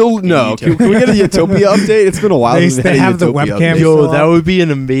 There's still no. Utopia. Can we get a Utopia update? It's been a while. They- since we've they had a have the Utopia webcam. update Yo, still that up? would be an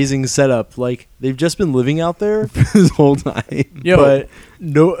amazing setup. Like they've just been living out there, this whole time. Yo, but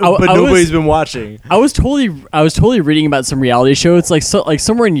I was- nobody's been watching. I was totally reading about some reality show. It's like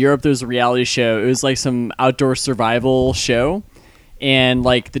somewhere in Europe there's a reality show. It was like some outdoor survival show, and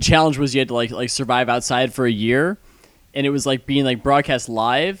like the challenge was you had to like survive outside for a year, and it was like being like broadcast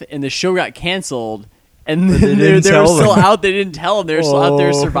live, and the show got canceled. And they they didn't were tell still them. out. They didn't tell them. They were still out there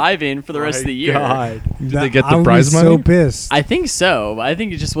Oh, surviving for the rest of the year. God. Did they get I the would prize be money? so pissed. I think so. But I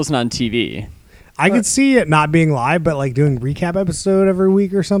think it just wasn't on TV. I could see it not being live, but like doing recap episode every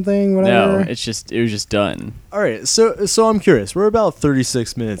week or something. No, Whatever. it was just done. All right, so I'm curious. We're about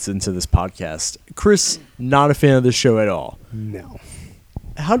 36 minutes into this podcast. Chris, not a fan of this show at all. No.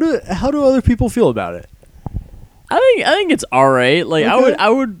 How do other people feel about it? I think it's all right. Like Okay. I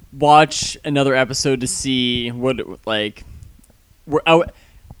would watch another episode to see what it, like.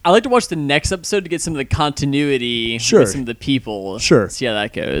 I like to watch the next episode to get some of the continuity Sure. with some of the people. Sure. See how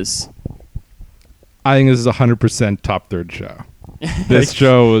that goes. I think this is 100% top third show. This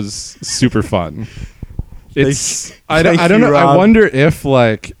show was super fun. It's I Thank don't you, know. I Rob. wonder if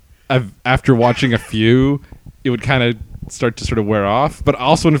like after watching a few, it would kind of start to sort of wear off. But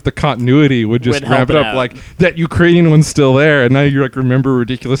also if the continuity would just Would help ramp it it up, out. like that Ukrainian one's still there, and now you like remember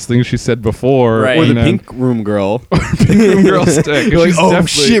ridiculous things she said before, Right. Or the you know? Pink Room girl. Pink Room girl stick. You're like, She's oh definitely-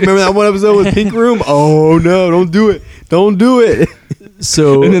 shit! Remember that one episode with Pink Room? Oh no! Don't do it! Don't do it!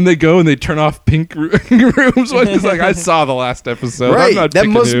 So And then they go and they turn off Pink Rooms. It's like I saw the last episode. I'm right? not That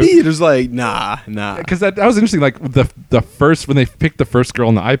picking must who. be. There's like nah. Because that was interesting. Like the first when they picked the first girl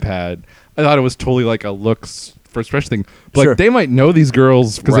on the iPad, I thought it was totally like a looks first impression thing. But Sure. like they might know these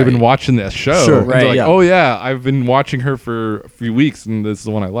girls because they've been Right. watching this show. Sure. And they're Right, like, yeah. oh yeah, I've been watching her for a few weeks, and this is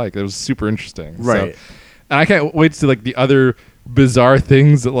the one I like. It was super interesting. So- Right. and I can't wait to see like the other bizarre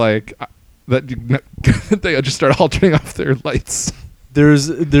things that like that they just start all turning off their lights.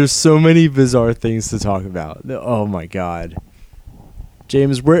 there's so many bizarre things to talk about. Oh my god.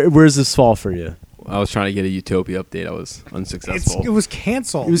 James, where's this fall for you? I was trying to get a Utopia update. I was unsuccessful. It was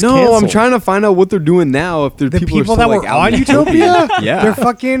canceled. It was no, I'm canceled. trying to find out what they're doing now. If they're the people, are still, that like, were out on in Utopia, yeah. they're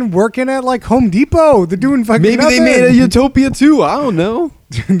fucking working at like Home Depot. They're doing fucking Maybe they nothing. made a Utopia too. I don't know.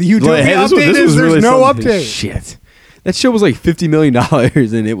 The Utopia Like, hey, this was- update this is was there's really no something. update. Shit, that show was like $50 million,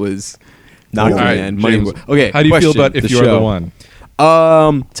 and it was not All right, man. Money. James, Okay, how do you feel question, about if the you are show. the one?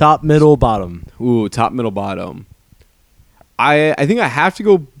 Top, middle, bottom. Ooh, top, middle, bottom. I think I have to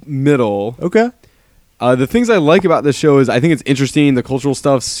go middle. Okay. The things I like about this show is I think it's interesting. The cultural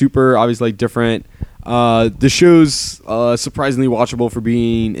stuff's super, obviously, like, different. The show's surprisingly watchable for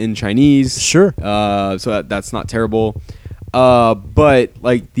being in Chinese. Sure. So that's not terrible. But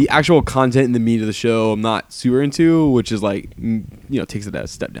like the actual content and the meat of the show, I'm not super into, which is like, takes it a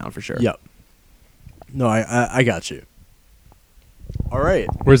step down for sure. Yep. No, I got you. All right.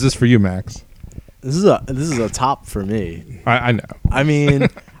 Where's this for you, Max? This is a top for me. I know. I mean,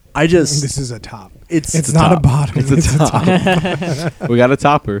 I just This is a top. it's It's the not top. a bottom. It's a top. We got a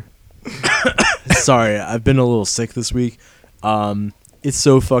topper. Sorry, I've been a little sick this week. It's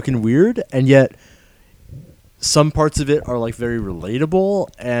so fucking weird, and yet some parts of it are like very relatable,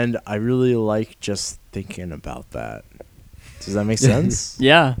 and I really like just thinking about that. Does that make sense?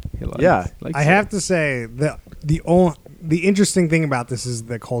 Yeah. Yeah. I have to say the interesting thing about this is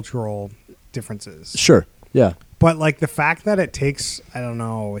the cultural differences. Sure. Yeah. But like the fact that it takes, I don't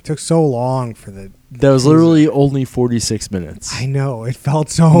know, it took so long for the. That was literally only 46 minutes. I know it felt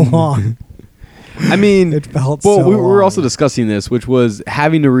so long. I mean, It felt well, so we were long. also discussing this, which was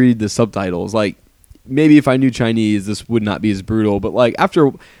having to read the subtitles. Like, maybe if I knew Chinese, this would not be as brutal. But like after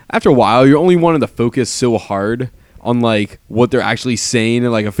a while, you're only wanting to focus so hard on like what they're actually saying,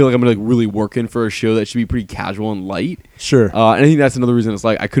 and like I feel like I'm like really working for a show that should be pretty casual and light. Sure. And I think that's another reason it's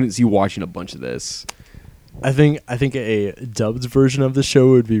like I couldn't see watching a bunch of this. I think a dubbed version of the show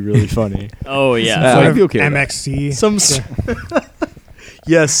would be really funny. Oh Yeah, yeah. I'd Sort be of okay with that. MXC. Some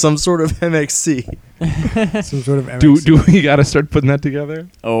Yes, some sort of MXC. Some sort of Do MXC. we got to start putting that together?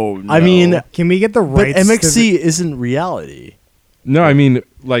 Oh, no. I mean, Can we get the but rights? to MXC isn't reality. No, I mean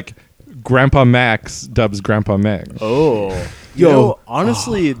like Grandpa Max dubs Grandpa Meg. Oh, Yo. yo,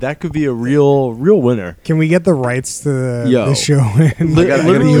 honestly, that could be a real winner. Can we get the rights to Yo. the show? In I gotta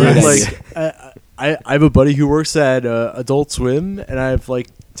Literally, do this. like, I have a buddy who works at Adult Swim, and I've like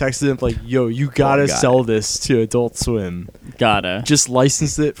texted him like, "Yo, you gotta got sell this to Adult Swim. Gotta. Just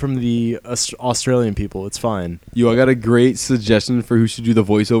license it from the Australian people. It's fine." Yo, I got a great suggestion for who should do the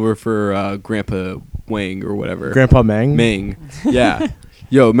voiceover for Grandpa Wang or whatever. Grandpa Mang. Ming. Yeah.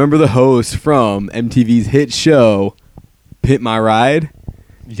 Yo, remember the host from MTV's hit show, Pimp My Ride?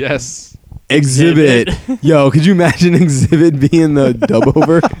 Yes. Exhibit. Yo, could you imagine Exhibit being the dub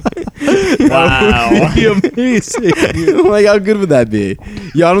over? Wow. Be amazing. Like, how good would that be?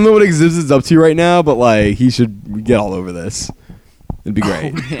 Yo, I don't know what Exhibit is up to right now, but like, he should get all over this. It'd be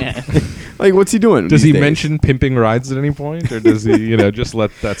great. Man. Like, what's he doing? Does these he days? mention pimping rides at any point, or does he, just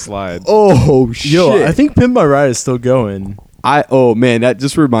let that slide? Oh shit! Yo, I think Pimp My Ride is still going. Oh man, that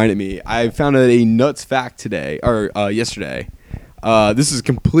just reminded me. I found out a nuts fact today or yesterday. This is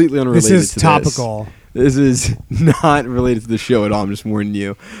completely unrelated. This is to topical. This is not related to the show at all. I'm just warning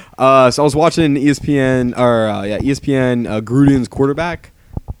you. So I was watching ESPN Gruden's quarterback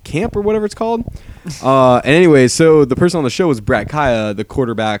camp or whatever it's called. And anyway, so the person on the show was Brad Kaya, the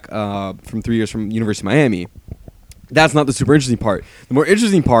quarterback from 3 years from University of Miami. That's not the super interesting part. The more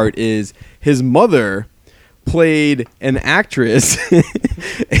interesting part is his mother played an actress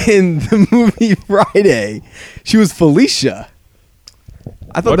in the movie Friday. She was Felicia.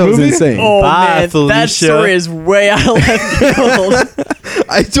 I thought What that was movie? insane. Oh, Bye, man. That Felicia. story is way out of left field.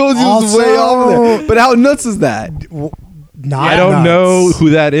 I told you it was way off there. But how nuts is that? Not I don't nuts. know who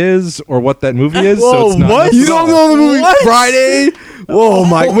that is or what that movie is. so it's not Whoa, what? nuts You at don't all. know the movie What? Friday? Whoa,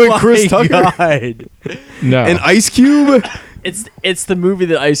 my with Chris Tucker God. No. and Ice Cube. It's the movie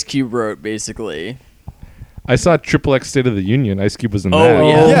that Ice Cube wrote, basically. I saw Triple X State of the Union. Ice Cube was in Oh, that.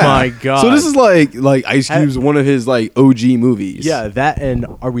 yeah. Oh my God. So this is like Ice Cube's one of his like OG movies. Yeah, that and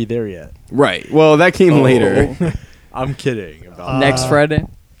Are We There Yet? Right. Well, that came later. I'm kidding about Next Friday.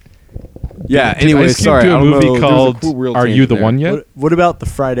 Yeah. Did Anyway, Ice Cube sorry. do I a don't movie know. There's a called cool real Are You tangent the there. One that. Yet? What about the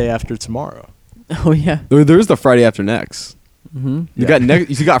Friday after tomorrow? Oh, yeah. There's the Friday after next. Mm-hmm. You got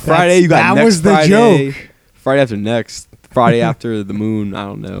you got Friday. You got that next was the Friday, joke. Friday after next. Friday after the moon. I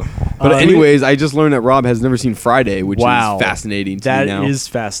don't know. But Uh, anyways, I just learned that Rob has never seen Friday, which Wow. is fascinating to That me now. is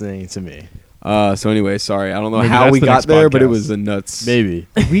fascinating to me. So anyway, sorry. I don't know Maybe how that's we the got next there, but it podcast. was a nuts. Maybe.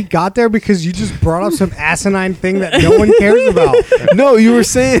 We got there because you just brought up some asinine thing that no one cares about. No, you were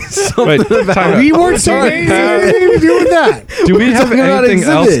saying something Wait, about. time out. We weren't saying anything to do with that. Do we have talking about anything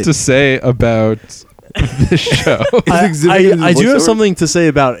else Exhibit. to say about this show? I, Exhibit in I his do have voiceover? something to say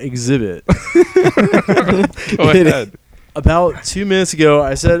about Exhibit. Go ahead. About 2 minutes ago,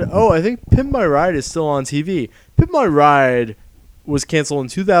 I said, "Oh, I think Pimp My Ride is still on TV." Pimp My Ride was canceled in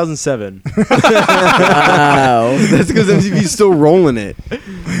 2007. Wow. That's because MTV's still rolling it.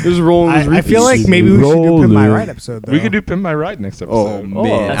 Just rolling. those I feel like repeats. maybe we should do Pimp My Rolling. Ride episode, though. We could do Pimp My Ride next Oh episode.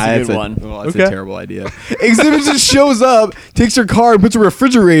 man, that's a that's good one. Oh, that's Okay. a terrible idea. Exhibit just shows up, takes your car, and puts a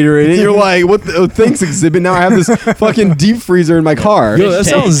refrigerator in it. You're like, "What? Oh, thanks, Exhibit. Now I have this fucking deep freezer in my car. Yo, that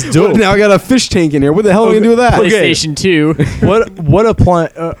sounds dope. Now I got a fish tank in here. What the hell am I gonna do with that? Okay. PlayStation 2. what a plan?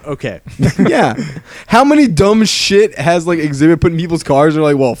 Okay, Yeah. How many dumb shit has like Exhibit put in people's cars? They're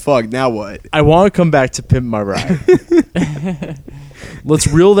like, well, fuck. Now what? I want to come back to Pimp My Ride. Let's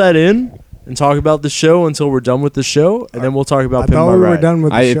reel that in and talk about the show until we're done with the show, and then we'll talk about I Pimp thought My we were Ride. done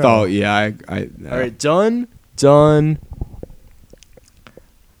with the I show. thought, yeah, I All right, done.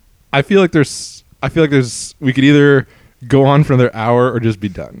 I feel like there's we could either go on for another hour or just be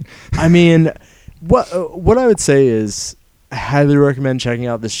done. I mean, what I would say is, I highly recommend checking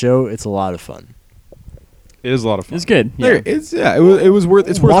out this show. It's a lot of fun. It is a lot of fun. It's good. There, Yeah. it was worth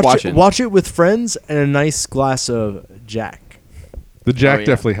watching. Watch it with friends and a nice glass of Jack. The Jack Oh, yeah.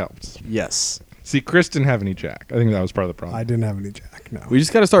 definitely helped. Yes. See, Chris didn't have any Jack. I think that was part of the problem. I didn't have any Jack, no. We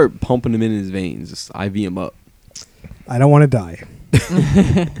just got to start pumping him in his veins, just IV him up. I don't want to die.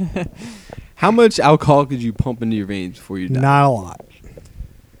 How much alcohol could you pump into your veins before you die? Not a lot.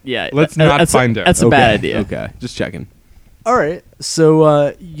 Yeah. Let's that- not that's find out. That's a Okay, bad idea. Okay, just checking. All right.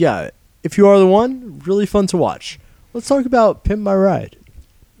 So, yeah, if you are the one, really fun to watch. Let's talk about Pimp My Ride.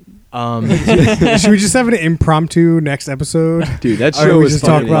 Should we just have an impromptu next episode? Dude, that Or show we is just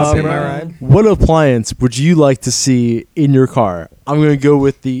talk fucking about insane. Pimp My Ride? What appliance would you like to see in your car? I'm going to go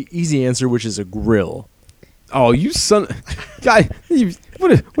with the easy answer, which is a grill. Oh, you son, guy!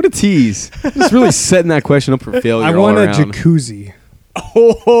 What a tease! Just really setting that question up for failure. I all want a around. jacuzzi.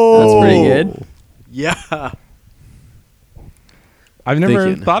 Oh, That's pretty good. Yeah. I've never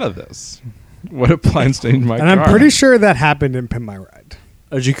Thinking. thought of this. What appliance to my And car? I'm pretty sure that happened in Pimp My Ride.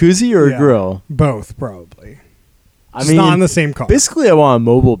 A jacuzzi or Yeah. a grill? Both, probably. I Just mean, not in the same car. basically, I want a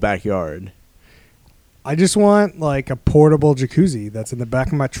mobile backyard. I just want like a portable jacuzzi that's in the back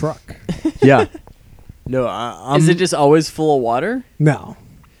of my truck. Yeah. No, I'm Is it just always full of water? No.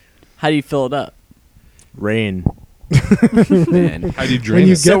 How do you fill it up? rain? Man. How do you drain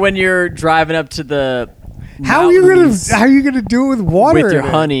you it? So when you're driving up to the How are you gonna do it with water with your in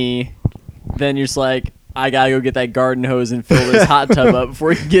it? honey, then you're just like, I gotta go get that garden hose and fill this hot tub up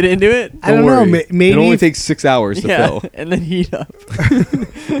before you can get into it. I don't know. worry. Maybe It only takes 6 hours to Yeah, fill. and then heat up.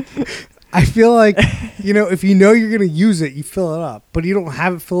 I feel like if you know you're gonna use it, you fill it up, but you don't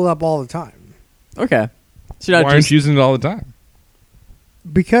have it filled up all the time Okay. So you're Why not aren't just you using it all the time?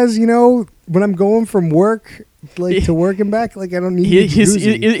 because when I'm going from work to work and back, like I don't need. he a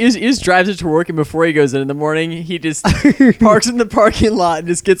jacuzzi. just drives it to work, and before he goes in the morning, he just parks in the parking lot and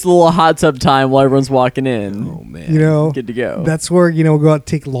just gets a little hot tub time while everyone's walking in. Oh, man. Good to go. That's where we'll go out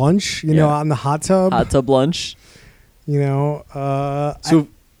take lunch. Yeah. Out in the hot tub. Hot tub lunch. So,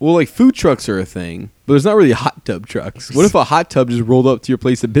 well, like food trucks are a thing, but there's not really hot tub trucks. What if a hot tub just rolled up to your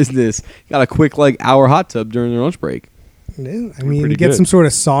place of business, got a quick hour hot tub during their lunch break? I mean, pretty you get good. some sort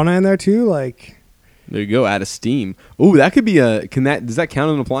of sauna in there too. Like There you go, add a steam. Oh, that could be does that count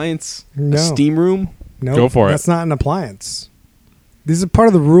as an appliance? No. A steam room? no, Go for it. That's not an appliance. These are part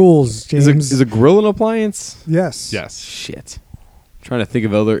of the rules, James. Is a grill an appliance? Yes. Yes. Shit. Trying to think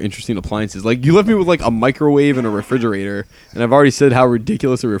of other interesting appliances. Like you left me with a microwave and a refrigerator, and I've already said how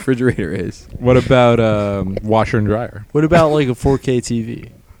ridiculous a refrigerator is. What about washer and dryer? What about like a 4K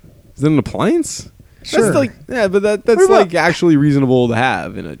TV? Is that an appliance? Sure. That's but that's What about- actually reasonable to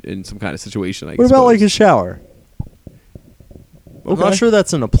have in some kind of situation. I What about like a suppose. shower? I'm Okay. not sure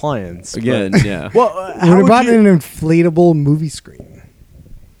that's an appliance. but- Again, yeah. Well, What about an inflatable movie screen?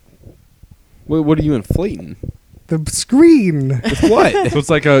 What are you inflating? The screen. With what? So it's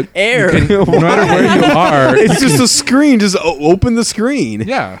like a Air. you can- no matter where you are. It's just a screen. Just open the screen.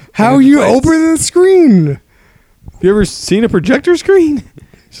 Yeah. How And it you deflates. open the screen? Have you ever seen a projector screen?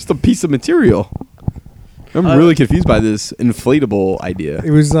 It's just a piece of material. I'm really confused by this inflatable idea.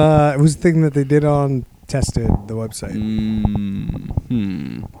 It was a thing that they did on Tested, the website.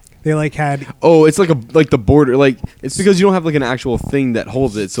 They had Oh, it's like the border. It's because you don't have an actual thing that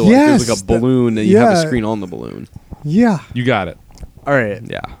holds it. So Yes, there's a balloon and you have a yeah. screen on the balloon. yeah. You got it. All right.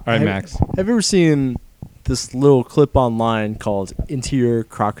 Yeah. All right, Max. Have you ever seen this little clip online called Interior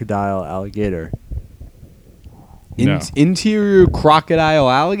Crocodile Alligator? No. Interior crocodile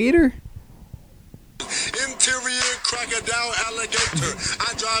alligator? Interior crocodile alligator.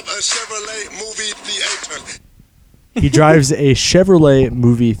 I drive a Chevrolet movie theater. He drives a Chevrolet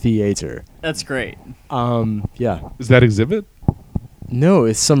movie theater. That's great. Yeah. Is that exhibit? No,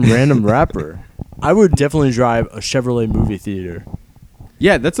 it's some random rapper. I would definitely drive a Chevrolet movie theater.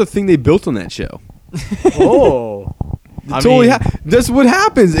 Yeah, that's a thing they built on that show. Oh. That's what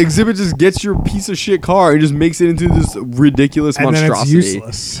happens. Exhibit just gets your piece of shit car and just makes it into this ridiculous And then it's monstrosity.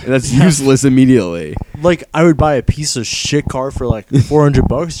 useless. And that's useless immediately. Like, I would buy a piece of shit car for like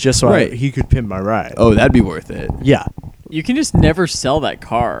 $400 just so Right. he could pimp my ride. Oh, that'd be worth it. Yeah. You can just never sell that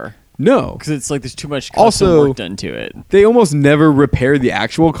car No. because it's like there's too much custom Also- work done to it. They almost never repair the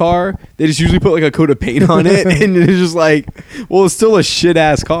actual car. They just usually put a coat of paint on it, and it's just well, it's still a shit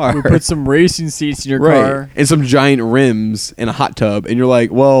ass car. You put some racing seats in your right, car. and some giant rims and a hot tub, and you're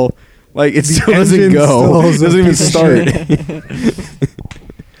like, well, it still engine doesn't go. still It is a doesn't even piece of start.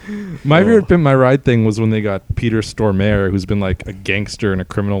 My favorite Pimp My Ride thing was when they got Peter Stormare, who's been a gangster and a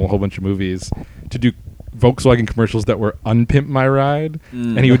criminal in a whole bunch of movies, to do Volkswagen commercials that were unpimp my ride,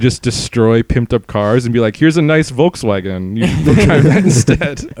 and he would just destroy pimped up cars and be like, "Here's a nice Volkswagen, you go drive that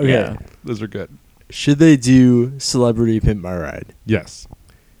instead." Okay. Yeah. Those are good. Should they do Celebrity Pimp My Ride? Yes.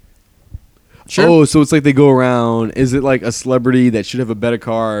 Sure. Oh, so it's they go around. Is it a celebrity that should have a better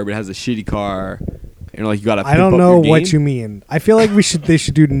car but has a shitty car? And you got to. I don't know what you mean. I feel like they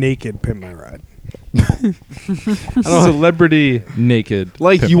should do naked Pimp My Ride. Celebrity naked.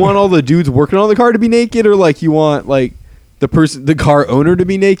 Pimp You My want all the dudes working on the car to be naked, or you want the car owner to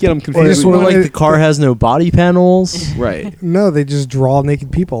be naked? I'm Or confused. just Or want like it- the car has no body panels? Right. No, they just draw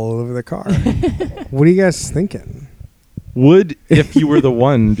naked people all over the car. What are you guys thinking? Would If You Were the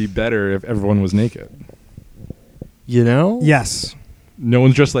One be better if everyone was naked? You know? Yes. No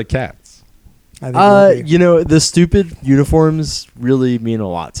one's dressed like cats. I think it would be. You know, the stupid uniforms really mean a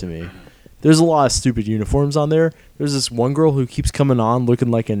lot to me. There's a lot of stupid uniforms on there. There's this one girl who keeps coming on looking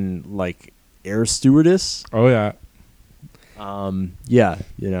like an air stewardess. Oh yeah. Yeah,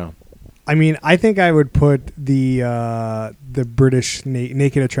 you know. I mean, I think I would put the British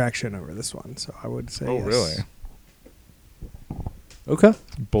Naked Attraction over this one. So I would say. Oh, yes. really? Okay.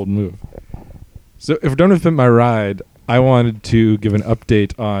 Bold move. So if we're done with Fit My Ride, I wanted to give an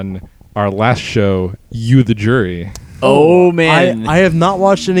update on our last show, You the Jury. Oh man, I have not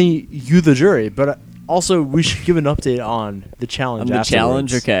watched any You the Jury, but also we should give an update on the challenge. on the afterwards.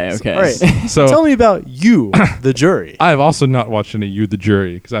 challenge. Okay, okay. All right. So Tell me about You the Jury. I've also not watched any You the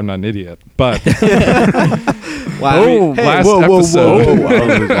Jury because I'm not an idiot. But Wow. last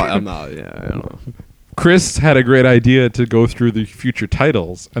episode, I'm not. Yeah, I don't know. Chris had a great idea to go through the future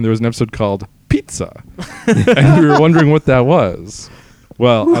titles, and there was an episode called Pizza. And we were wondering what that was.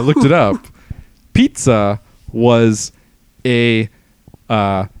 Well, I looked it up. Pizza was a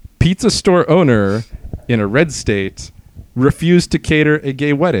pizza store owner in a red state refused to cater a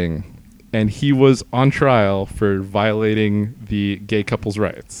gay wedding, and he was on trial for violating the gay couple's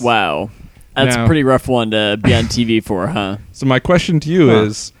rights. Wow, that's Now- a pretty rough one to be on TV for, huh? So my question to you Huh.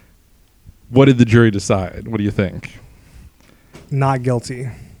 is, what did the jury decide? What do you think? Not guilty.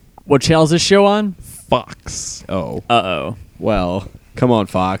 What channel is this show on? Fox. Oh, Uh-oh. well, come on,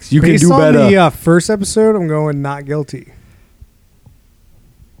 Fox. You Based can do on better. the first episode, I'm going not guilty.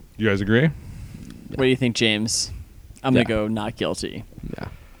 You guys agree? What do you think, James? I'm Yeah. going to go not guilty. Yeah.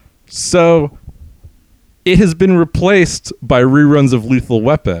 So it has been replaced by reruns of Lethal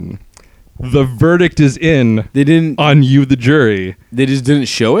Weapon. The verdict is in They didn't. on You the Jury. They just didn't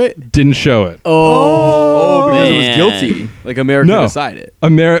show it. Didn't show it. Oh, because it was man. guilty. Like America No. decided.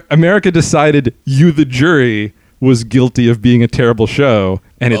 America decided You the Jury was guilty of being a terrible show,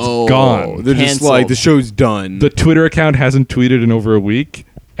 and it's gone. They're just Canceled. like the show's done. The Twitter account hasn't tweeted in over a week,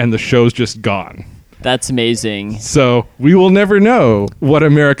 and the show's just gone. That's amazing. So we will never know what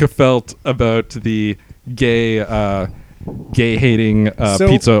America felt about the gay hating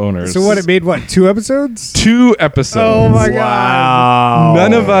pizza owners. So what? It made what? 2 episodes? 2 episodes. Oh my god! Wow.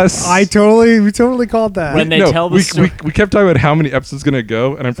 None of us. We totally called that. When they tell the we, story. we kept talking about how many episodes going to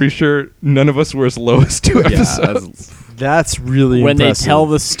go, and I'm pretty sure none of us were as low as 2 yeah, episodes. That's really When they impressive. tell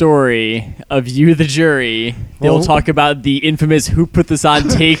the story of You the Jury, they'll Well- talk about the infamous Who Put This On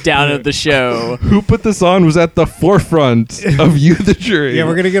takedown of the show. Who put this on was at the forefront of You the Jury. Yeah,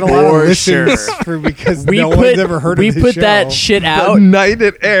 we're gonna get a lot For of listens sure. for because We no put one's ever heard we of this put show. that shit the out. night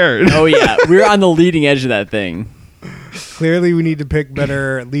it aired. Oh yeah, we're on the leading edge of that thing. Clearly, we need to pick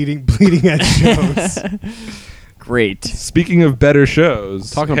better bleeding edge shows. Great. Speaking of better shows,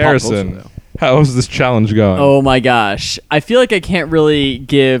 Talking about pop Harrison, culture, though. how's this challenge going? Oh my gosh. I feel like I can't really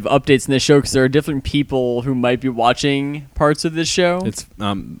give updates in this show because there are different people who might be watching parts of this show. it's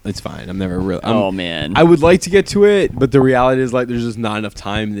fine. I'm never really. Oh man. I would like to get to it, but the reality is like there's just not enough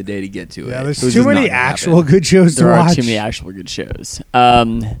time in the day to get to it. Yeah, there's So it's too just many not gonna actual happen. good shows to there are watch. too many actual good shows.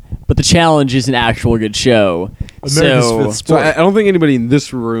 But the challenge is an actual good show. America's so Fifth So Sport. I don't think anybody in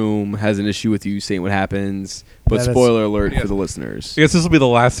this room has an issue with you saying what happens. But That is- spoiler alert Yeah. for the listeners. I guess this will be the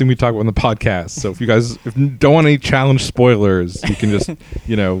last thing we talk about on the podcast. So if you guys don't want any challenge spoilers, you can just,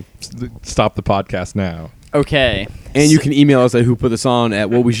 stop the podcast now. okay. And you can email us at who put this on at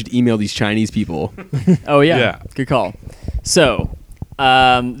what we should email these Chinese people. Oh yeah. Yeah. Good call. So,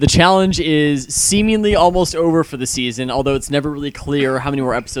 the challenge is seemingly almost over for the season, although it's never really clear how many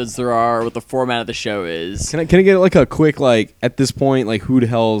more episodes there are or what the format of the show is. Can I get like a quick like at this point like who the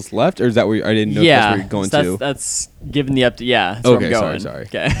hell's left or is that where I didn't know if that's where you're going so to? that's given the update. Yeah, that's where Okay, I'm going. sorry.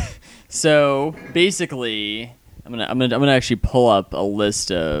 Okay, so basically, I'm gonna actually pull up a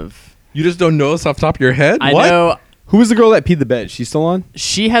list of. You just don't know this off the top of your head? I What? know Who was the girl that peed the bed? She's still on?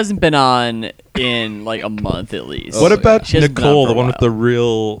 she hasn't been on in like a month at least. What about She hasn't been on Nicole, for the a one with while. the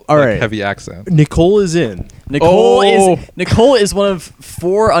real All right. heavy accent? Nicole is in. Nicole Oh. is one of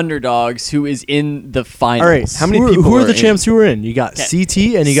 4 underdogs who is in the finals. All right. How many who, people Who are are the in? champs who are in? You got Okay.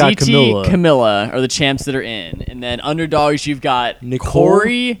 CT and you got CT, Camilla. are the champs that are in, and then underdogs you've got Nicole.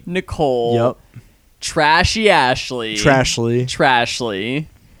 Corey, Nicole, Yep. Trashy Ashley, Trashly.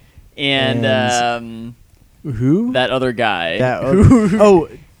 and And- Who? that other guy. That- Who-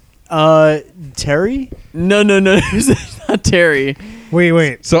 Terry? no, it's not Terry.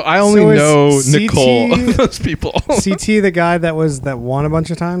 Wait. So I only So is know CT Nicole of those people. CT, the guy that won a bunch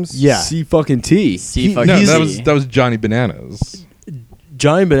of times. Yeah. C fucking T. C No, fucking that was Johnny Bananas.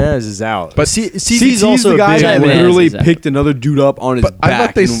 Johnny Bananas is out. But CT's CT's also the guy a big Johnny that Bananas literally is out. picked another dude up on his But I back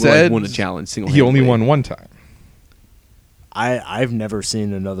thought they and said won a challenge single. He only won one time. I've never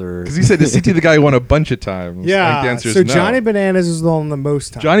seen another. Because he said, is CT the guy who won a bunch of times? I think Yeah. the answer So is no. Johnny Bananas is the one the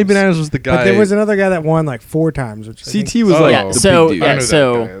most times. Johnny Bananas was the guy. But there was another guy that won like 4 times. Which I think- CT was Oh. like Yeah, the so- big dude. I yeah, know who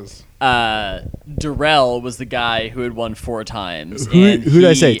so- that guy is. Darrell was the guy who had won 4 times. Who and did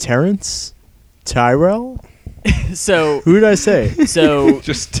I say? he- Terrence? Tyrell? So Who did I say? so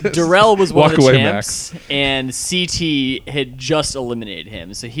Just Darrell was one walk of the away, champs, and CT had just eliminated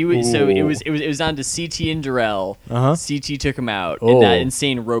him. So he was. So it was down to CT and Darrell. Uh-huh. CT took him out Oh. in that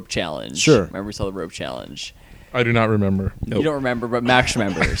insane rope challenge. Sure. Remember we saw the rope challenge. I do not remember. You don't remember, but Max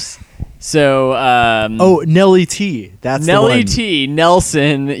remembers. So Oh, Nelly T. That's the Nelly one. T.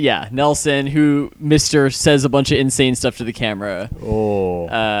 Nelson, Nelson, who Mister says a bunch of insane stuff to the camera.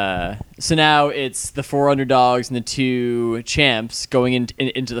 Oh. So now it's the 4 underdogs and the 2 champs going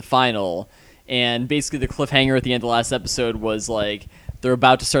into the final, and basically the cliffhanger at the end of the last episode was like they're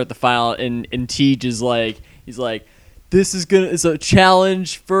about to start the final, and Tej is like he's like, it's a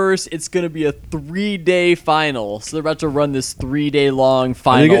challenge first. It's gonna be a 3-day final, so they're about to run this 3-day long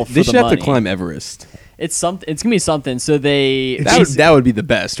final. They should for the have money. to climb Everest. It's something. It's gonna be something. So they. That would be the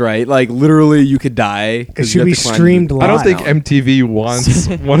best, right? Like literally, you could die. It should be streamed live. I don't think MTV wants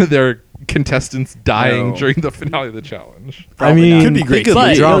one of their contestants dying No. during the finale of the challenge. I mean, Could be great. think of the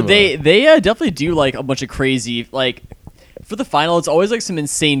But drama. they definitely do like a bunch of crazy like. For the final, it's always like some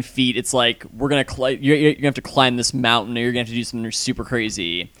insane feat. It's like we're gonna you're gonna have to climb this mountain, or you're gonna have to do something super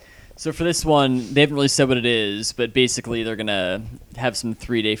crazy. So for this one, they haven't really said what it is, but basically they're gonna have some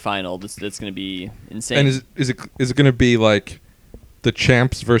 3-day final that's gonna be insane. And is it going to be like the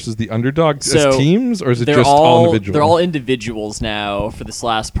champs versus the underdogs So, as teams, or is it they're just all individuals? They're all individuals now for this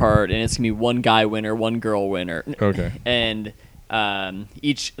last part, and it's gonna be one guy winner, one girl winner. Okay. And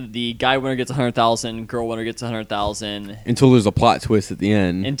the guy winner gets 100,000, girl winner gets 100,000, Until there's a plot twist at the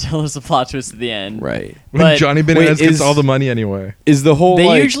end. until there's a plot twist at the end. Right. When But- Johnny Bananas Wait, gets is- all the money anyway. Is the whole They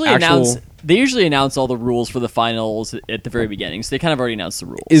like, usually actual, announce all the rules for the finals at the very beginning, so they kind of already announced the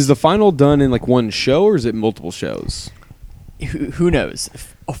rules. Is the final done in like one show or is it multiple shows? Who knows?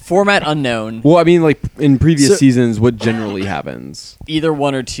 A format unknown. Well, I mean, like in previous So- seasons, what generally happens? Either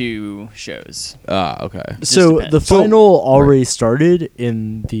 1 or 2 shows. Okay. So depends. the final already started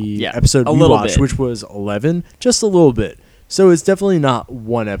in the Yeah, episode a we little watched, bit. which was 11, just a little bit. So it's definitely not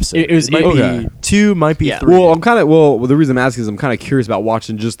one episode. It was- might okay. be 2, might be Yeah. 3. Well, the reason I'm asking is I'm kind of curious about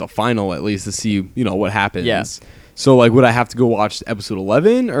watching just the final at least to see what happens. Yeah. So like, would I have to go watch episode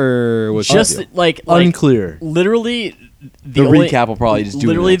 11 or what's Just the deal? like Unclear. literally. The recap will probably just do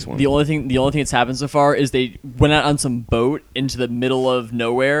literally the next one. the only thing that's happened so far is they went out on some boat into the middle of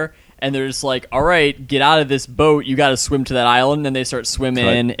nowhere, and they're just like, all right, get out of this boat, you got to swim to that island, and they start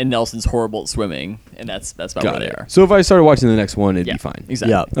swimming, Cut. and Nelson's horrible at swimming, and that's about where Got they it. are. So if I started watching the next one, it'd Yeah, be fine. exactly.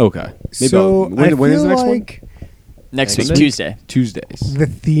 Yeah. Okay. Maybe So when is the next one? like Next week, Sunday? Tuesday. Tuesdays. the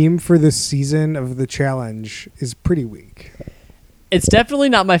theme for this season of the challenge is pretty weak. It's definitely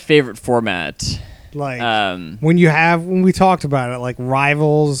not my favorite format. Like When when we talked about it, like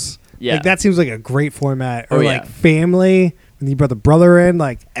rivals. Yeah. Like that seems like a great format. Or Oh, like yeah. family when you brought the brother in,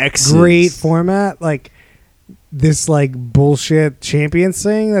 like Exes. great format. Like this like bullshit champions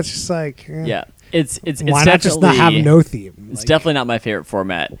thing. That's just like yeah, it's why not just not have definitely- no theme? It's Like, definitely not my favorite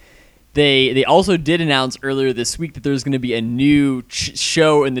format. They also did announce earlier this week that there's going to be a new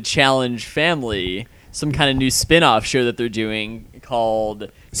show in the Challenge family, some kind of new spin-off show that they're doing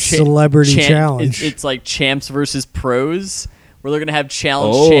called Celebrity Challenge. It's like champs versus pros, where they're going to have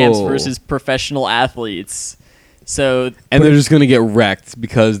challenge Oh. champs versus professional athletes. So And they're just gonna get wrecked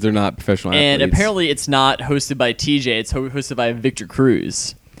because they're not professional and athletes. apparently it's not hosted by TJ, it's hosted by Victor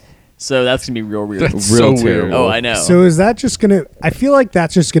Cruz. So that's going to be real weird. That's Real so terrible. weird. Oh, I know. So is that just gonna? I feel like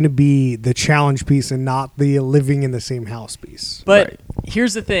that's just gonna be the challenge piece and not the living in the same house piece. But Right.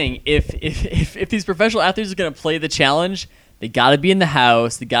 here's the thing: if these professional athletes are going to play the challenge, they got to be in the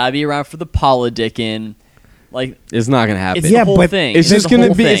house. They got to be around for the politicking. Like It's not gonna happen. it's Yeah, the whole but thing. It's just the gonna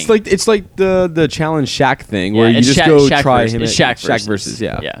whole be. thing. It's like the challenge Shaq thing where Yeah, you it's just Shaq- go Shaq try versus- him. it's at- Shaq versus,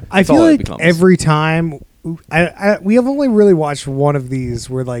 yeah. yeah. I That's all feel it like becomes. every time we have only really watched one of these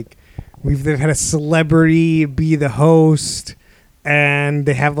where like they've had a celebrity be the host and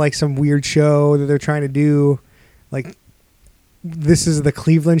they have like some weird show that they're trying to do. Like this is the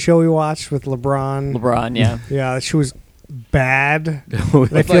Cleveland show we watched with LeBron. LeBron, yeah. Yeah, that show was bad.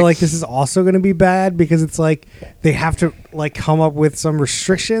 And I feel like this is also going to be bad because it's like they have to like come up with some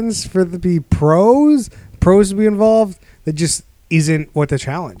restrictions for the be pros to be involved. That just isn't what the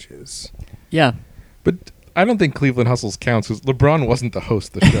challenge is. Yeah. But I don't think Cleveland Hustles counts because LeBron wasn't the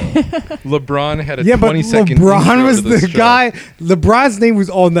host of the show. LeBron had a Yeah, but 20-second LeBron intro was to this the show. guy. LeBron's name was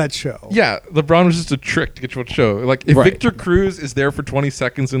on that show. Yeah, LeBron was just a trick to get you on the show. Like, if Right. Victor Cruz is there for 20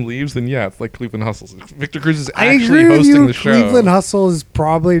 seconds and leaves, then yeah, it's like Cleveland Hustles. If Victor Cruz is I actually agree with hosting you. the show. Cleveland Hustle is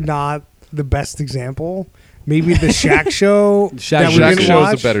probably not the best example Maybe the Shaq show Shaq- that we Shaq didn't show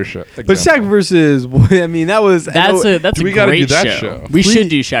watch. is a better show. But Shaq versus, I mean, that was That's a Do we great gotta do that show. show? We Cle- should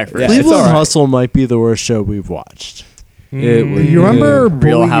do Shaq Yeah, versus. it's Cleveland all right. Hustle might be the worst show we've watched. It was- You remember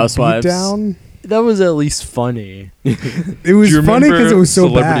Real Bully Housewives. Beatdown? That was at least funny. It was Do you funny because remember it was so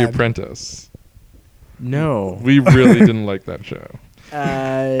Celebrity bad. Apprentice? No. We really didn't like that show.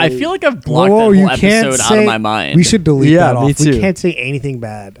 I feel like I've blocked Whoa, that you whole can't episode out say- of my mind. We should delete Yeah, that off. me We too. can't say anything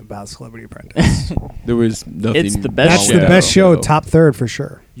bad about Celebrity Apprentice. there was nothing. It's the best That's show. the best show, top third for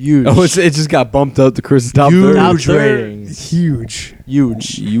sure. huge. Oh, it just got bumped up to Chris's top huge third. Top third. ratings. Huge,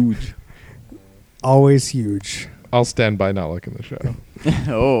 Huge. Huge. always huge. I'll stand by not liking the show.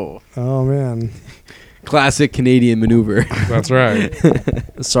 Oh, Oh man, Classic Canadian maneuver. That's right.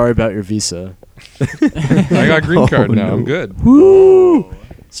 Sorry about your visa. I got green card Oh, now. no. I'm good. Woo!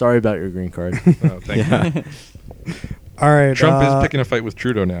 Sorry about your green card. Oh, thank you. all right. Trump is picking a fight with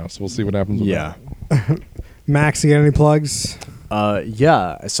Trudeau now, so we'll see what happens with Yeah. that. Max, you got any plugs?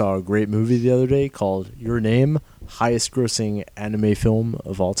 Yeah, I saw a great movie the other day called Your Name, highest grossing anime film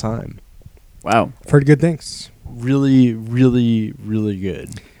of all time. wow. I've heard good things. Really, really, really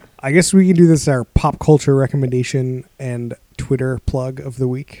good. I guess we can do this our pop culture recommendation and Twitter plug of the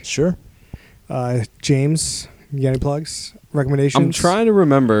week. Sure. James, you got any plugs? Recommendations? I'm trying to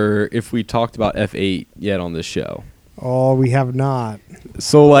remember if we talked about F8 yet on this show. Oh, we have not.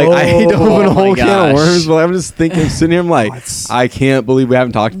 So like I hate to open a Oh whole my can of gosh. worms, but I'm just thinking, sitting here, I'm like, What? I can't believe we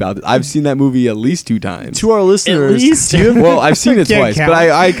haven't talked about it. I've seen that movie at least 2 times. To our listeners, least. do you have- Well, I've seen it Can't twice, count. but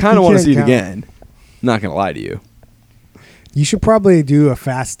I kind You of want to can't see it count. again. Not gonna lie to you. You should probably do a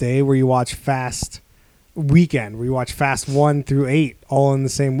fast day where you watch Fast Weekend, where you watch Fast 1 through 8 all in the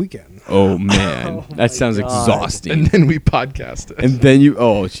same weekend. Oh man, that sounds God. exhausting. And then we podcast it. And then you,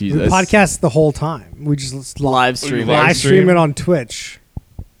 oh We Jesus, podcast the whole time. We just Live stream. Live live stream it on Twitch.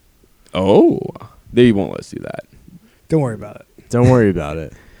 Oh, they won't let us do that, Don't worry about it. Don't worry about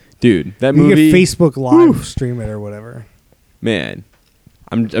it. dude. That You movie, can Facebook live stream it or whatever. man.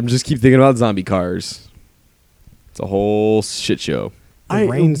 I'm just keep thinking about zombie cars. It's a whole shit show. The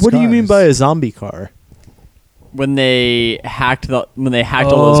rain What do you mean scars. by a zombie car? When they hacked all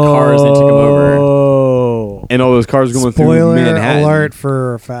those cars and took them over. Oh. And all those cars going through Spoiler Manhattan. alert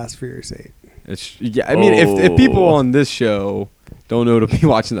for Fast Furious 8. Yeah, I mean, if people Oh. on this show don't know to be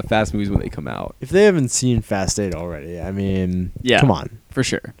watching the Fast movies when they come out, If they haven't seen Fast 8 already, I mean, Yeah. come on. For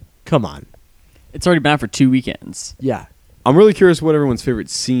sure. Come on. It's already been out for 2 weekends. Yeah. I'm really curious what everyone's favorite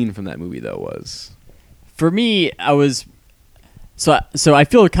scene from that movie though was. For me, I was so I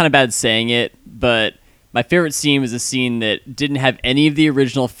feel kind of bad saying it, but my favorite scene was a scene that didn't have any of the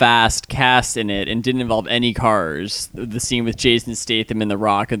original Fast cast in it and didn't involve any cars. The scene with Jason Statham and The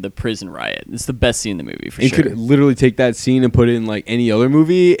Rock and the prison riot. It's the best scene in the movie for You sure. could literally take that scene and put it in like any other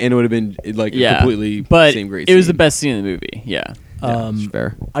movie, and it would have been like yeah, a completely but same great. it was the scene. best scene in the movie. Yeah. Yeah, it's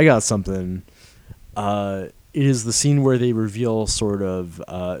fair. I got something. It is the scene where they reveal sort of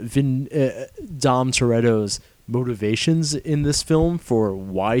Dom Toretto's motivations in this film for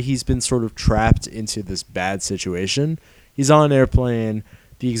why he's been sort of trapped into this bad situation. He's on an airplane.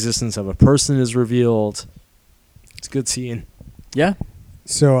 The existence of a person is revealed. It's a good scene. Yeah.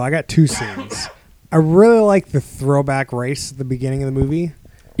 So I got 2 scenes. I really like the throwback race at the beginning of the movie.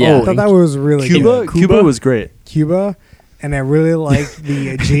 Yeah. I thought that was really Cuba good. was great. Cuba, and I really like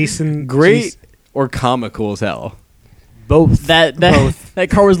the Jason. Great or comical as hell. Both. That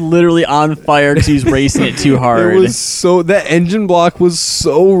car was literally on fire because he was racing it too hard. It was so that engine block was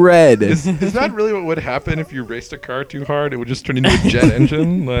so red. Is that really what would happen if you raced a car too hard? It would just turn into a jet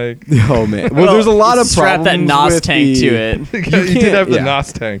engine? Like, Oh man. Well, there's a lot of strap problems that NOS with tank the- to it. you can't- did have the yeah.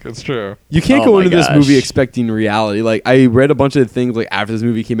 NOS tank. That's true. You can't Oh go my into this movie gosh. expecting reality. Like I read a bunch of things like after this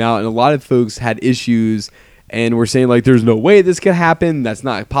movie came out, and a lot of folks had issues and were saying like, "There's no way this could happen. That's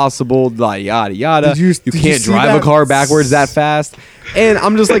not possible." Yada yada. Did you can't see drive a that? car backwards that fast. And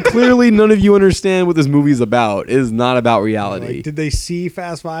I'm just like, clearly none of you understand what this movie's about. It is not about reality, Like, did they see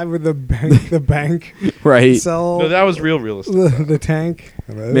Fast 5 where the bank right? sell No, that was realistic. the tank?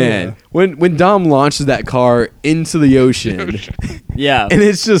 Man, when Dom launches that car into the ocean Yeah. and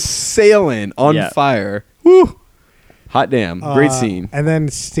it's just sailing on Yeah. fire, whoo! Hot damn, great scene. And then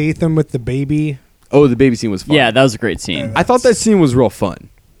Statham with the baby. Oh, the baby scene was fun. Yeah, that was a great scene. I thought that scene was real fun.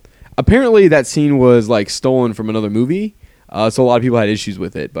 Apparently, that scene was like stolen from another movie, so a lot of people had issues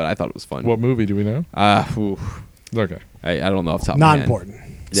with it. But I thought it was fun. What movie do we know? Okay. I don't know off the top of Not my head. important.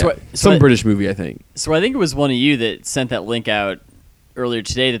 Yeah. So- Some so- British movie, I think. So I think it was one of you that sent that link out earlier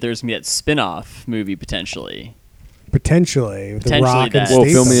today that there's gonna be that spin-off movie potentially. Potentially. With the Potentially Rock and that- Well,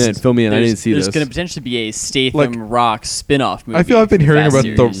 Statham. fill me in. I There's- didn't see There's this. going to potentially be a Statham Like, Rock spin-off movie. I feel I've been for hearing Fast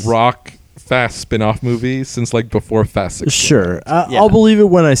about series. The Rock Fast spin-off movie since like before Fast 6. Sure, Yeah. I'll believe it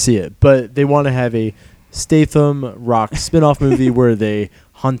when I see it. But they want to have a Statham Rock spin-off movie where they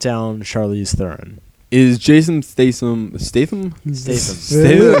hunt down Charlize Theron. Is Jason Statham? Statham.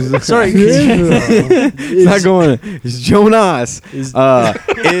 Sorry, Statham. it's not going. It's Jonas. Is-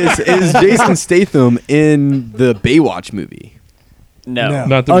 Is Jason Statham in the Baywatch movie? No.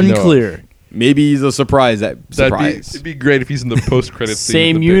 Not that we know of. Unclear. Maybe he's a surprise. It'd be great if he's in the post-credit scene.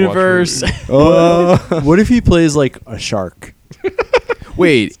 Same of the Baywatch universe. movie. Oh, What if he plays like a shark?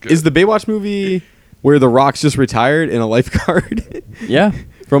 wait. good. Is the Baywatch movie where The Rock's just retired and a lifeguard Yeah.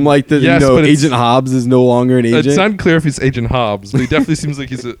 from like the Yes, but it's- Agent Hobbs is no longer an agent? It's unclear if he's Agent Hobbs, but he definitely seems like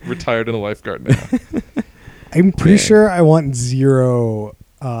he's retired and a lifeguard now. I'm pretty Man. sure I want 0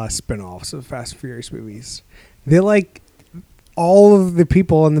 spin-offs of Fast and Furious movies. They're like all of the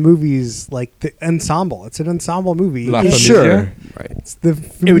people in the movies, like the ensemble. It's an ensemble movie. La It's, Sure. Right. it's the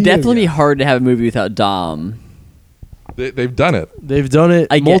It would definitely be familia. hard to have a movie without Dom. They've done it. They've done it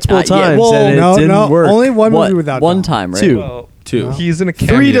I get- multiple yeah, times, well, and it No, didn't no, work. only one What? movie without one Dom. time, right? Two. Well, 2. he's in a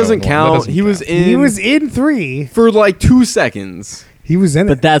cameo. 3 doesn't in one. That count. doesn't He was count. in. He was in 3. for like 2 seconds. He was in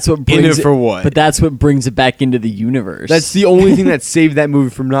But it. that's what In brings it for what? But that's what brings it back into the universe. That's the only thing that saved that movie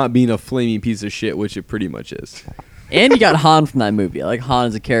from not being a flaming piece of shit, which it pretty much is. and you got Han from that movie. Like Han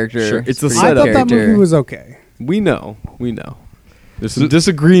is a character. Sure, it's a pretty I setup. thought good that movie character. was okay. We know. There's some So-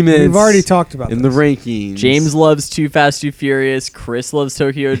 disagreements. We've already talked about in this. the rankings. James loves Too Fast, Too Furious. Chris loves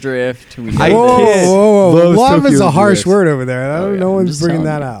Tokyo Drift. We know I Whoa, this. can't whoa, whoa! love Love is Tokyo a harsh Drift. word over there. Oh, yeah. No I'm one's just bringing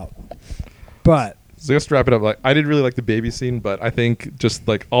telling that you. out. But So just to wrap it up, like I did really like the baby scene, but I think just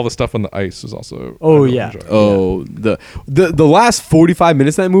like all the stuff on the ice was also. Oh, I really yeah. enjoyed. Oh, the last 45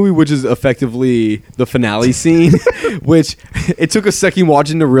 minutes of that movie, which is effectively the finale scene, which it took a second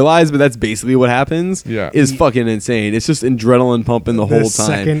watching to realize, but that's basically what happens. Yeah. Is fucking insane. It's just adrenaline pumping the The whole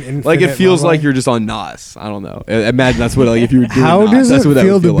second time. Like it infinite feels level. like you're just on Nos. I don't know. Imagine that's what like if you were doing how Nos, does that's it what that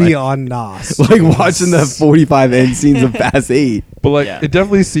feel would to feel be like. on Nos? Like watching the 45 end scenes of Fast 8. But like, Yeah. it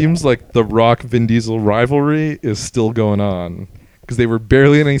definitely seems like the Rock Vin Diesel rivalry is still going on because they were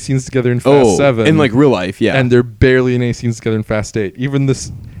barely in any scenes together in Fast 7, in like real life, yeah. and they're barely in any scenes together in Fast 8. Even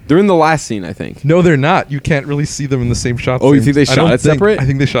this, they're in the last scene, I think. no, they're not. You can't really see them in the same shot. Oh, you same- think they I shot don't it separate? I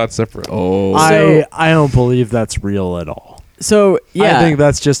think they shot separate. Oh, I don't believe that's real at all. So yeah, I think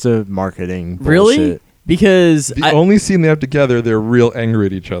that's just a marketing really bullshit. because The I, only scene they have together, they're real angry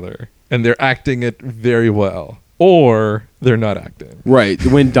at each other, and they're acting it very well, or they're not acting. right.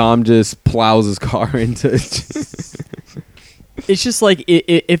 When Dom just plows his car into. it's just like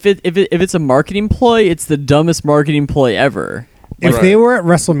if it's a marketing ploy, it's the dumbest marketing ploy ever. If Right. they were at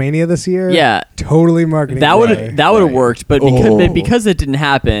WrestleMania this year, Yeah. totally marketing. That would play. that would have Right. worked, but Oh. because it didn't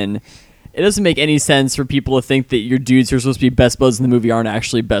happen, it doesn't make any sense for people to think that your dudes who are supposed to be best buds in the movie aren't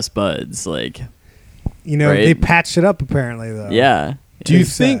actually best buds. Like, You know, Right. they patched it up apparently though. yeah. Do you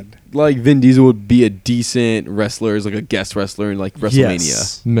It's think sad. like Vin Diesel would be a decent wrestler, as like a guest wrestler in like WrestleMania?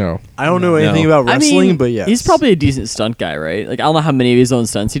 Yes. No. I don't know No. anything about I wrestling, mean, but yes, he's probably a decent stunt guy, right? Like, I don't know how many of his own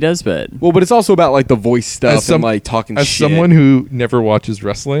stunts he does, but Well, but it's also about like the voice stuff and like talking as shit. someone who never watches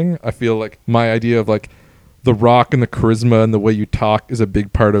wrestling, I feel like my idea of like the Rock and the charisma and the way you talk is a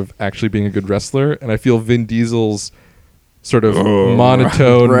big part of actually being a good wrestler, and I feel Vin Diesel's sort of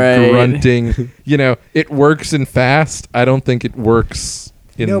monotone Right. grunting, it works in Fast. I don't think it works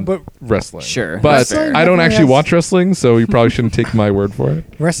in No, but- wrestling. Sure, But that's fair. I don't Definitely actually has- watch wrestling, so you probably shouldn't take my word for it.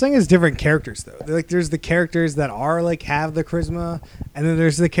 Wrestling is different characters though. Like there's the characters that are like have the charisma, and then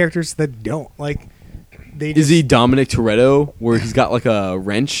there's the characters that don't. Like they Is just, he Dominic Toretto, where he's got like a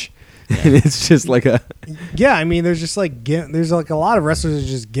wrench, and it's just like a Yeah, I mean, there's just like there's like a lot of wrestlers that are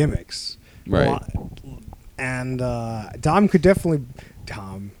just gimmicks, A Right. lot. And Dom could definitely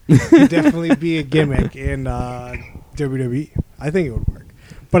be a gimmick in WWE. I think it would work,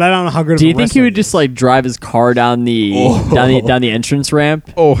 but I don't know how good. do of you a think he wrestler would just like drive his car down the down the entrance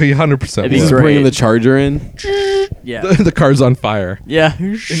ramp? Oh, he 100%. It'd be he's would. great. bringing the Charger in. Yeah, The car's on fire. yeah,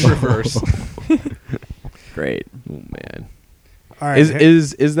 In reverse. great. Oh man, All right,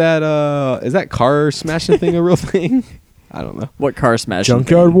 is that car smashing thing a real thing? I don't know. What car smash?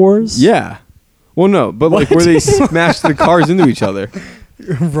 Junkyard Wars. Yeah. Well, no, but like where they smash the cars into each other.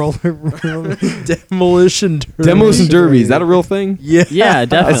 roller. Demolition Derby. Demolition Derby, is that a real thing? Yeah. Yeah,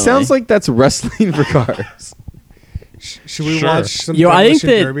 definitely. It sounds like that's wrestling for cars. Should we Sure. watch some Yo, I think Demolition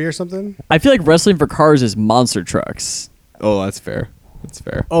that- Derby or something? I feel like wrestling for cars is monster trucks. Oh, that's fair. That's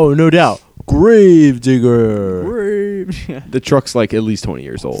fair. Oh, no doubt. Gravedigger. The truck's like at least 20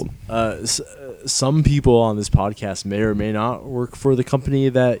 years old. Some people on this podcast may or may not work for the company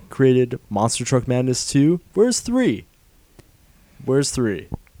that created Monster Truck Madness 2. Where's 3?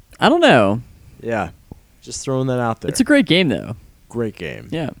 I don't know. Yeah, just throwing that out there. It's a great game though. great game.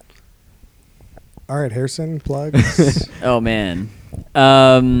 Yeah. All right, Harrison, plugs. Oh man.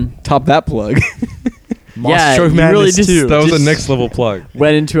 Top that plug. Yeah, Stroke you Madness really just 2. That was just a next level plug.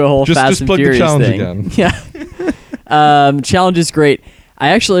 went into a whole Just Fast and plug the Furious challenge thing. again. Yeah. Challenge is great.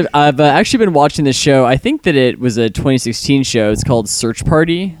 I've actually been watching this show. I think that it was a 2016 show. It's called Search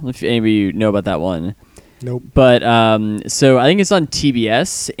Party. If any of you know about that one. Nope. But so I think it's on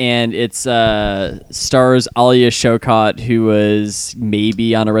TBS, and it's stars Alia Shawkat, who was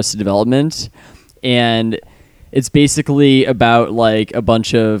maybe on Arrested Development, and it's basically about like a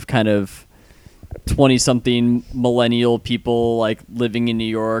bunch of kind of 20-something millennial people like living in New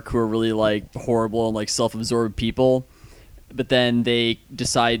York who are really like horrible and like self-absorbed people. But then they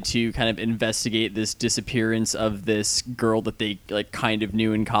decide to kind of investigate this disappearance of this girl that they like kind of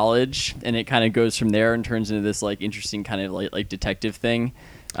knew in college, and it kind of goes from there and turns into this like interesting kind of like detective thing.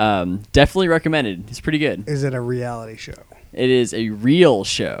 Definitely recommended. It's pretty good. Is it a reality show? It is a real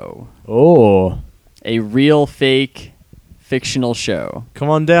show, Oh, a real fake fictional show. come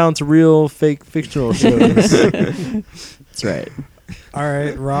on down to real fake fictional shows. That's right. All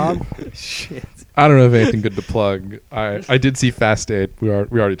right, Rob. I don't have anything good to plug. I did see Fast 8. We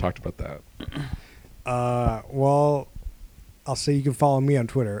already talked about that. Well, I'll say you can follow me on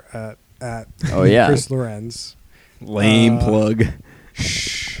Twitter at Oh, yeah. Chris Lorenz. Lame plug.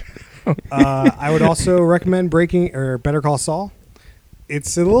 I would also recommend Better Call Saul.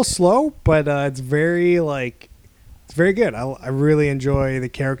 It's a little slow, but it's very good. I really enjoy the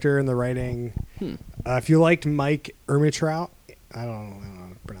character and the writing. If you liked Mike Ehrmantraut, I don't know how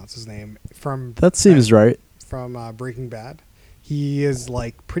to pronounce his name, from That seems right. from Breaking Bad, he is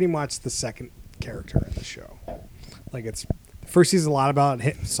like pretty much the second character in the show. Like it's the first season a lot about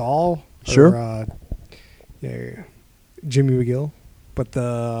Saul, Sure. or, Jimmy McGill, but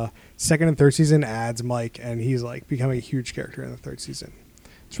the second and third season adds Mike, and he's like becoming a huge character in the third season.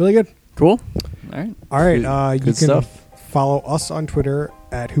 It's really good. Cool. All right. All right, Good you can stuff. follow us on Twitter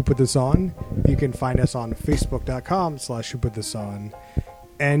at Who Put This On. You can find us on Facebook.com/Who Put This On,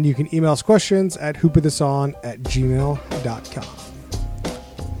 and you can email us questions at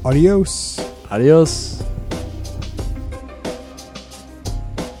whoputthison@gmail.com. Adios. Adios.